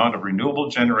increase the amount of renewable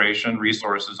generation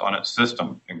resources on its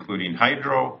system, including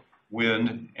hydro,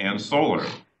 wind, and solar.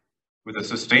 With a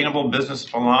sustainable business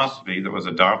philosophy that was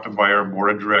adopted by our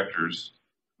board of directors,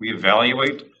 we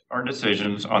evaluate our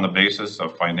decisions on the basis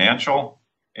of financial,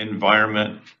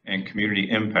 environment, and community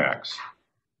impacts.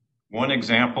 One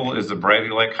example is the Bradley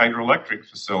Lake Hydroelectric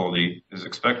Facility is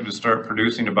expected to start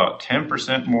producing about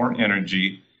 10% more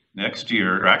energy next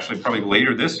year, or actually probably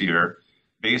later this year,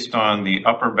 based on the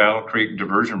Upper Battle Creek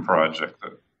Diversion Project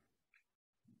that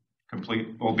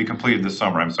will be completed this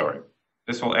summer, I'm sorry.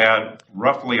 This will add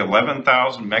roughly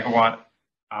 11,000 megawatt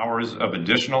hours of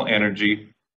additional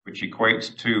energy, which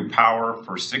equates to power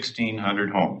for 1,600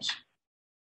 homes.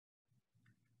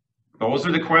 Those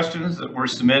are the questions that were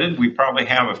submitted. We probably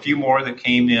have a few more that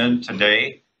came in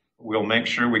today. We'll make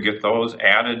sure we get those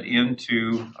added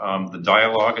into the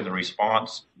dialogue and the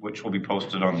response, which will be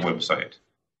posted on the website.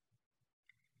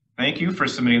 Thank you for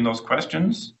submitting those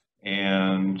questions.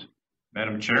 And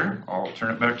Madam Chair, I'll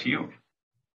turn it back to you.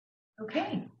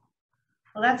 Okay.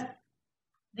 Well, that's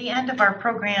the end of our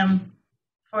program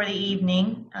for the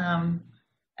evening.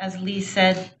 As Lee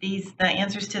said, the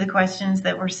answers to the questions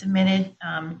that were submitted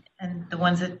and the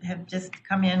ones that have just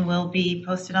come in will be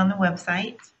posted on the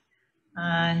website.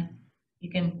 You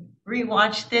can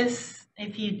rewatch this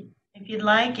if you'd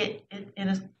like. It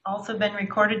has also been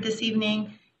recorded this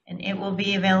evening, and it will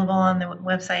be available on the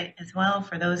website as well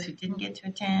for those who didn't get to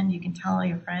attend. You can tell all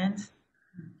your friends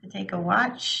to take a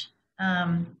watch.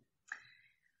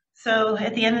 So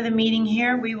at the end of the meeting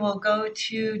here, we will go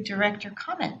to director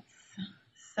comments.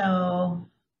 So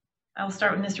I'll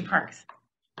start with Mr. Parks.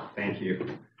 Thank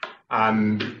you.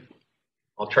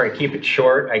 I'll try to keep it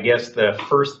short. I guess the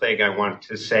first thing I want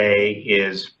to say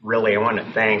is really I want to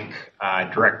thank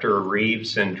Director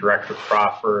Reeves and Director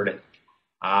Crawford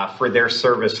for their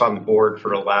service on the board for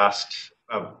the last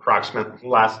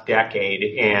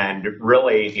decade, and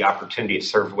really the opportunity to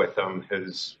serve with them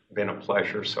has been a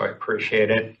pleasure, so I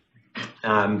appreciate it.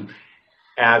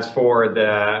 As for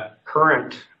the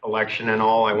current election and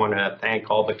all, I want to thank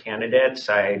all the candidates.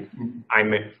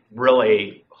 I'm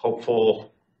really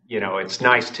hopeful. You know, it's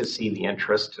nice to see the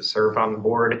interest to serve on the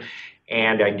board,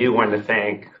 and I do want to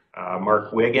thank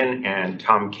Mark Wiggin and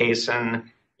Tom Cason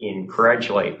and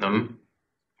congratulate them.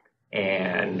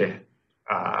 And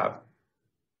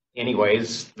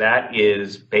anyways, that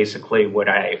is basically what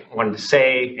I wanted to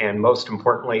say, and most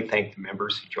importantly, thank the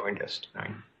members who joined us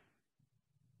tonight.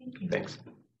 Thank you. Thanks.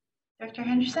 Dr.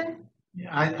 Henderson?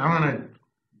 Yeah, I'm going to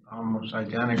almost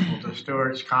identical to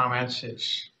Stuart's comments.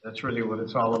 That's really what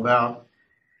it's all about.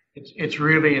 It's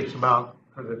about,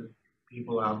 for the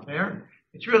people out there,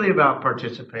 it's really about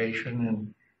participation,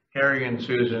 and Harry and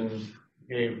Susan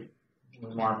gave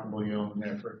remarkable yeoman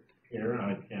effort here.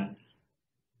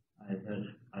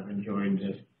 I've enjoyed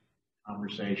the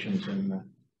conversations and the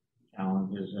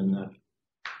challenges and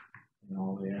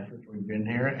all the effort we've been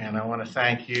here. And I want to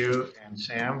thank you and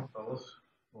Sam both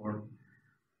for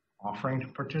offering to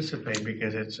participate,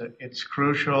 because it's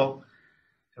crucial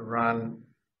to run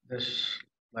this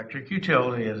electric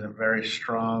utility as a very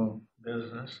strong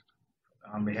business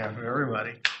on behalf of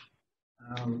everybody.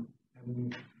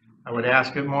 And I would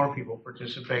ask that more people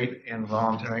participate in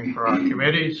volunteering for our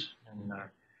committees and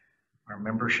our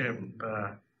membership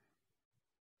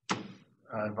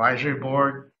advisory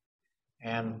board,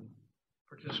 and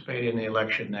participate in the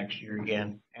election next year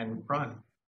again and run.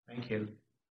 Thank you.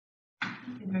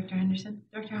 Thank you, Dr. Henderson.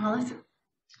 Dr. Hollis?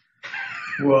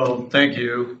 Well, thank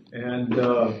you. And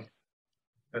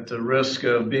at the risk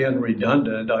of being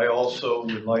redundant, I also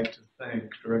would like to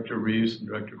thank Director Reeves and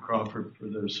Director Crawford for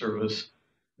their service.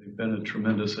 They've been a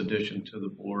tremendous addition to the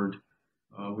board.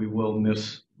 We will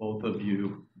miss both of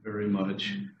you very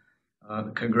much.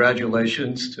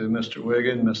 Congratulations to Mr.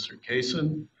 Wiggin, Mr.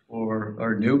 Cason, for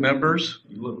our new members.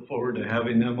 We look forward to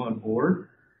having them on board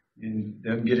and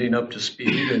them getting up to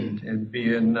speed and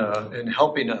being and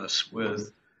helping us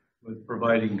with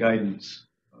providing guidance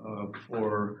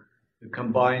for the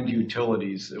combined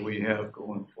utilities that we have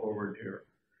going forward here.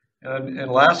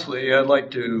 And lastly, I'd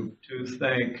like to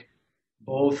thank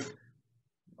both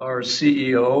our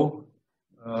CEO,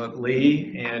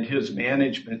 Lee, and his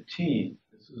management team.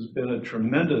 This has been a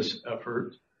tremendous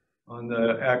effort on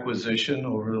the acquisition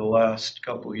over the last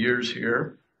couple of years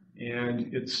here,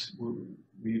 and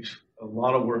we've a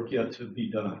lot of work yet to be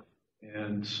done.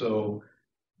 And so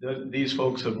these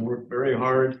folks have worked very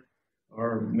hard.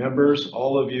 Our members,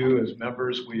 all of you as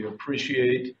members, we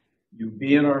appreciate you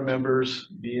being our members,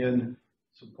 being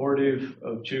supportive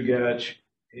of Chugach,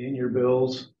 paying your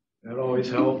bills. That always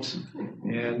helps,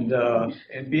 and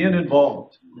being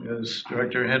involved. As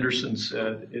Director Henderson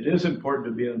said, it is important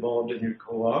to be involved in your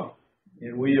co-op,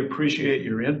 and we appreciate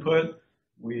your input.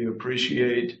 We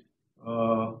appreciate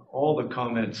all the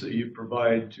comments that you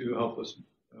provide to help us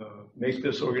make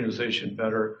this organization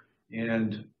better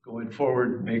and going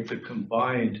forward, make the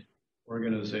combined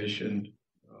organization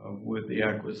with the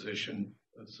acquisition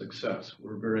a success.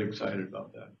 We're very excited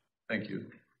about that. Thank you.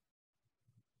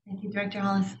 Thank you, Director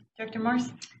Hollis. Director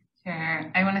Morse?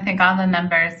 Sure. I want to thank all the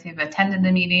members who've attended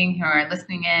the meeting, who are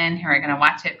listening in, who are going to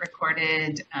watch it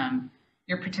recorded.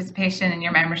 Your participation and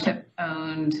your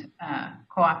membership-owned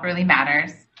co-op really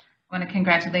matters. I want to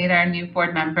congratulate our new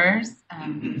board members.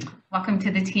 Welcome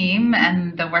to the team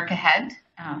and the work ahead.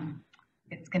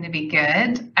 It's going to be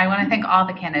good. I want to thank all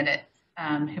the candidates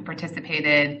who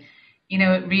participated. You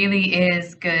know, it really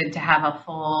is good to have a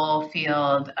full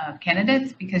field of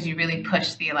candidates because you really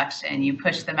push the election. You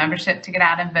push the membership to get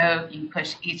out and vote. You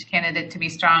push each candidate to be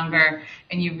stronger.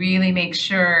 And you really make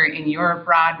sure in your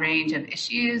broad range of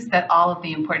issues that all of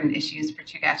the important issues for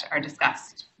Chugach are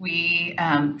discussed. We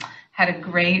had a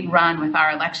great run with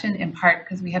our election, in part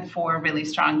because we had 4 really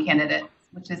strong candidates,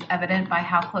 which is evident by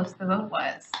how close the vote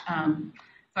was.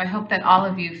 So I hope that all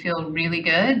of you feel really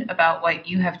good about what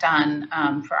you have done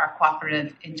for our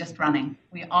cooperative in just running.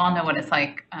 We all know what it's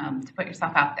like to put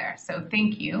yourself out there. So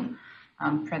thank you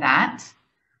for that.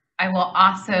 I will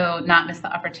also not miss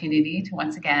the opportunity to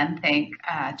once again thank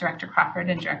Director Crawford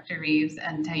and Director Reeves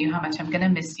and tell you how much I'm going to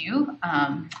miss you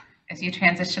as you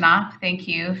transition off. Thank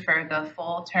you for the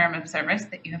full term of service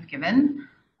that you have given.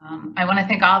 I want to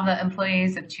thank all the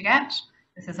employees of Chugach.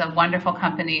 This is a wonderful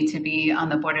company to be on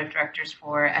the board of directors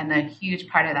for, and a huge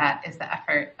part of that is the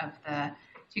effort of the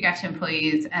Chugach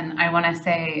employees. And I want to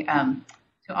say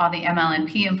to all the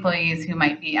MLNP employees who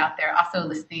might be out there also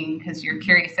listening because you're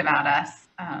curious about us,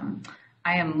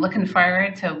 I am looking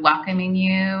forward to welcoming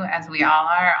you, as we all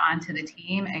are, onto the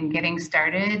team and getting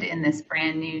started in this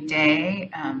brand new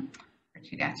day for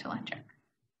Chugach Electric.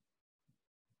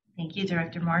 Thank you,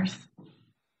 Director Morse.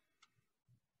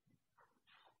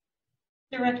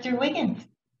 Director Wiggin.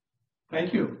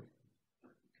 Thank you.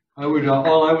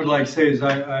 All I would like to say is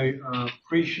I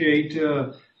appreciate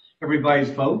everybody's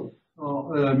vote,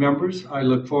 members. I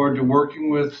look forward to working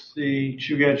with the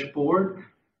Chugach board.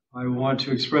 I want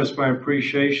to express my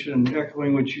appreciation,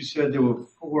 echoing what you said. There were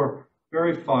 4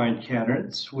 very fine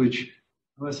candidates, which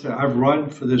I've run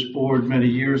for this board many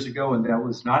years ago, and that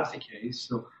was not the case.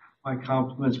 So my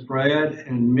compliments, Brad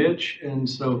and Mitch, and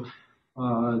so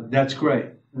that's great.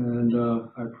 And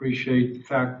I appreciate the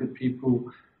fact that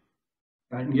people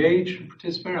got engaged and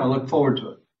participated. I look forward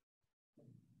to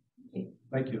it.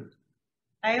 Thank you.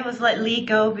 I always let Lee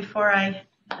go before I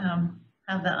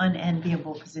have the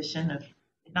unenviable position of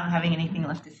not having anything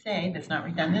left to say that's not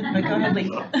redundant, but go ahead, Lee.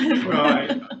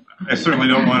 Well, I certainly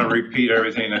don't want to repeat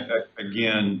everything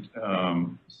again.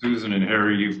 Susan and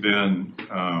Harry, you've been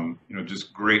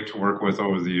just great to work with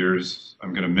over the years.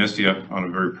 I'm going to miss you on a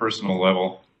very personal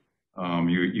level.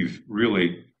 You've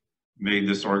really made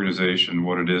this organization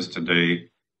what it is today,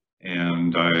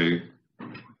 and I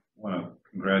want to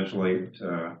congratulate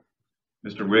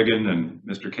Mr. Wiggin and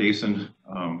Mr. Cason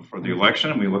for the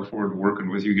election, and we look forward to working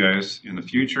with you guys in the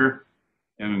future.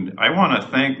 And I want to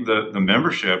thank the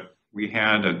membership. We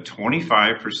had a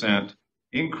 25%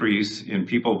 increase in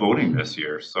people voting this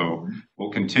year, so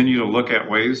we'll continue to look at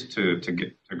ways to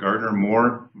garner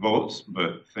more votes,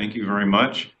 but thank you very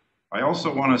much. I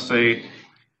also want to say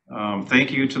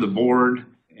thank you to the board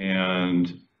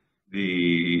and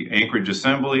the Anchorage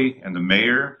Assembly and the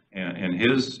mayor and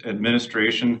his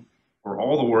administration for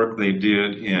all the work they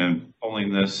did in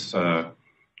pulling this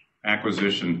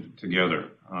acquisition together.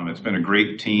 It's been a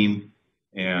great team,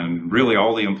 and really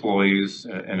all the employees,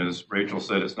 and as Rachel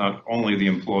said, it's not only the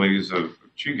employees of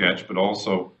Chugach, but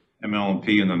also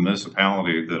MLNP and the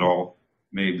municipality that all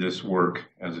made this work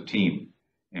as a team.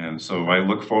 And so I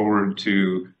look forward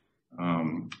to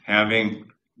having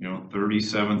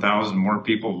 37,000 more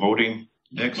people voting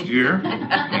next year,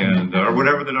 and or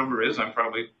whatever the number is. I'm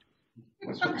probably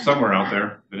somewhere out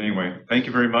there. But anyway, thank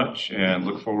you very much, and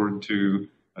look forward to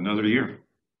another year.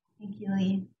 Thank you,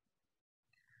 Lee.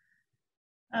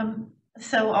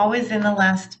 So always in the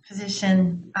last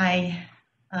position, I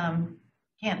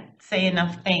can't say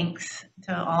enough thanks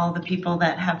to all the people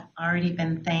that have already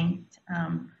been thanked.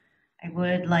 I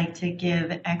would like to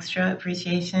give extra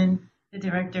appreciation to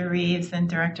Director Reeves and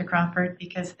Director Crawford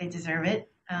because they deserve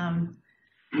it.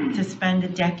 To spend a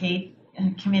decade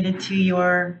committed to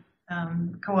your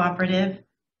cooperative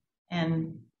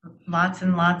and lots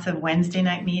of Wednesday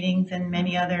night meetings and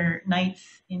many other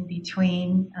nights in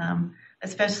between,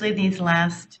 especially these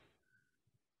last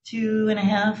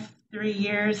 2.5, 3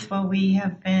 years while we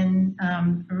have been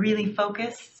really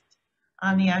focused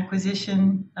on the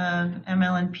acquisition of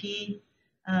MLNP.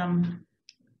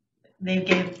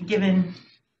 They've given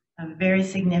a very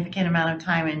significant amount of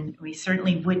time, and we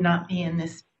certainly would not be in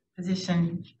this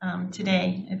position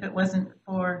today if it wasn't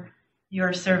for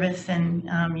your service and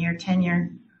your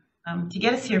tenure to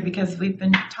get us here, because we've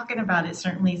been talking about it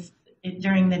certainly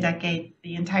during the decade,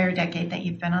 the entire decade that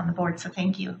you've been on the board. So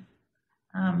thank you.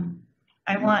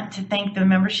 I want to thank the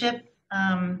membership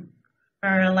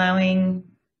for allowing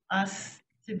us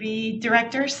to be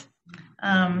directors.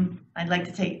 I'd like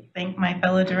to thank my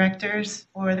fellow directors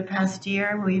for the past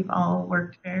year. We've all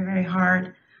worked very, very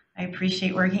hard. I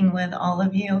appreciate working with all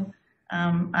of you.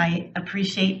 I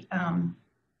appreciate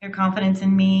your confidence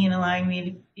in me and allowing me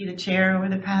to be the chair over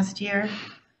the past year.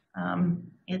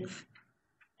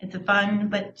 It's a fun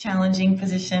but challenging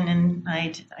position, and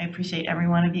I appreciate every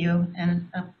one of you. And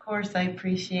of course, I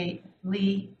appreciate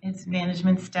Lee, its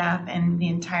management staff, and the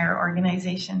entire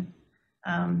organization.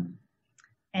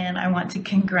 And I want to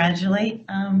congratulate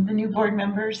the new board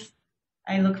members.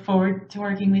 I look forward to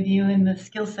working with you and the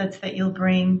skill sets that you'll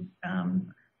bring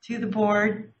to the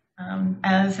board.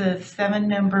 As a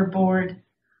 7-member board,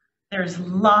 there's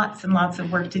lots and lots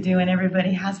of work to do, and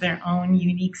everybody has their own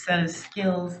unique set of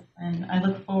skills. And I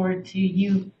look forward to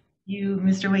you,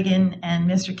 Mr. Wiggin, and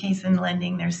Mr. Cason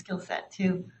lending their skill set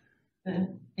to the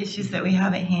issues that we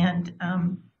have at hand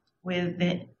with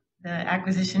the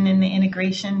acquisition and the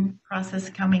integration process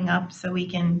coming up, so we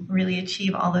can really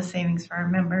achieve all the savings for our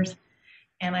members.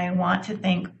 And I want to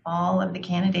thank all of the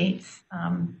candidates.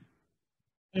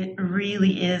 It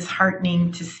really is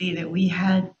heartening to see that we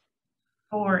had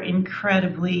 4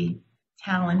 incredibly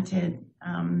talented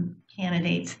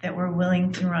candidates that were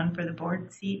willing to run for the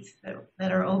board seats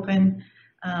that are open.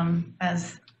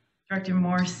 As Director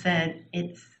Moore said,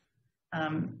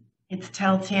 it's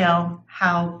telltale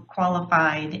how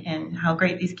qualified and how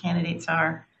great these candidates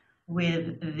are,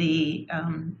 with the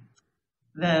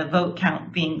vote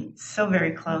count being so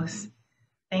very close.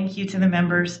 Thank you to the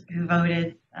members who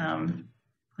voted.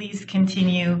 Please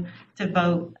continue to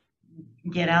vote.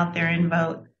 Get out there and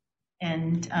vote,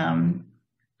 and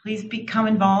please become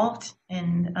involved.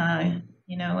 And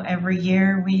every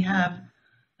year we have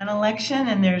an election,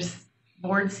 and there's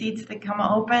board seats that come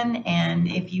open. And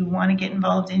if you want to get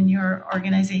involved in your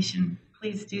organization,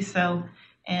 please do so.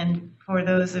 And for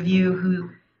those of you who,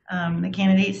 the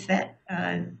candidates that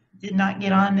did not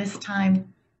get on this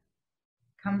time,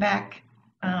 come back.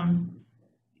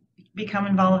 Become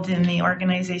involved in the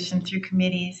organization through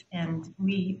committees, and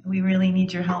we really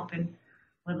need your help and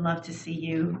would love to see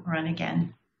you run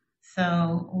again.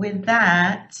 So with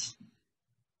that,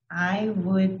 I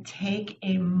would take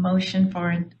a motion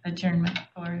for adjournment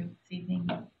for this evening.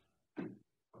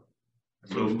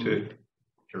 Move to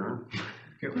adjourn.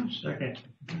 Second.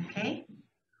 Okay.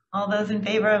 All those in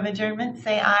favor of adjournment,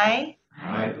 say aye.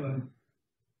 Aye.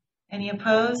 Any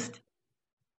opposed?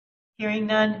 Hearing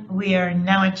none, we are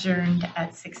now adjourned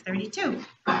at 6:32.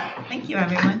 Thank you,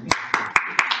 everyone.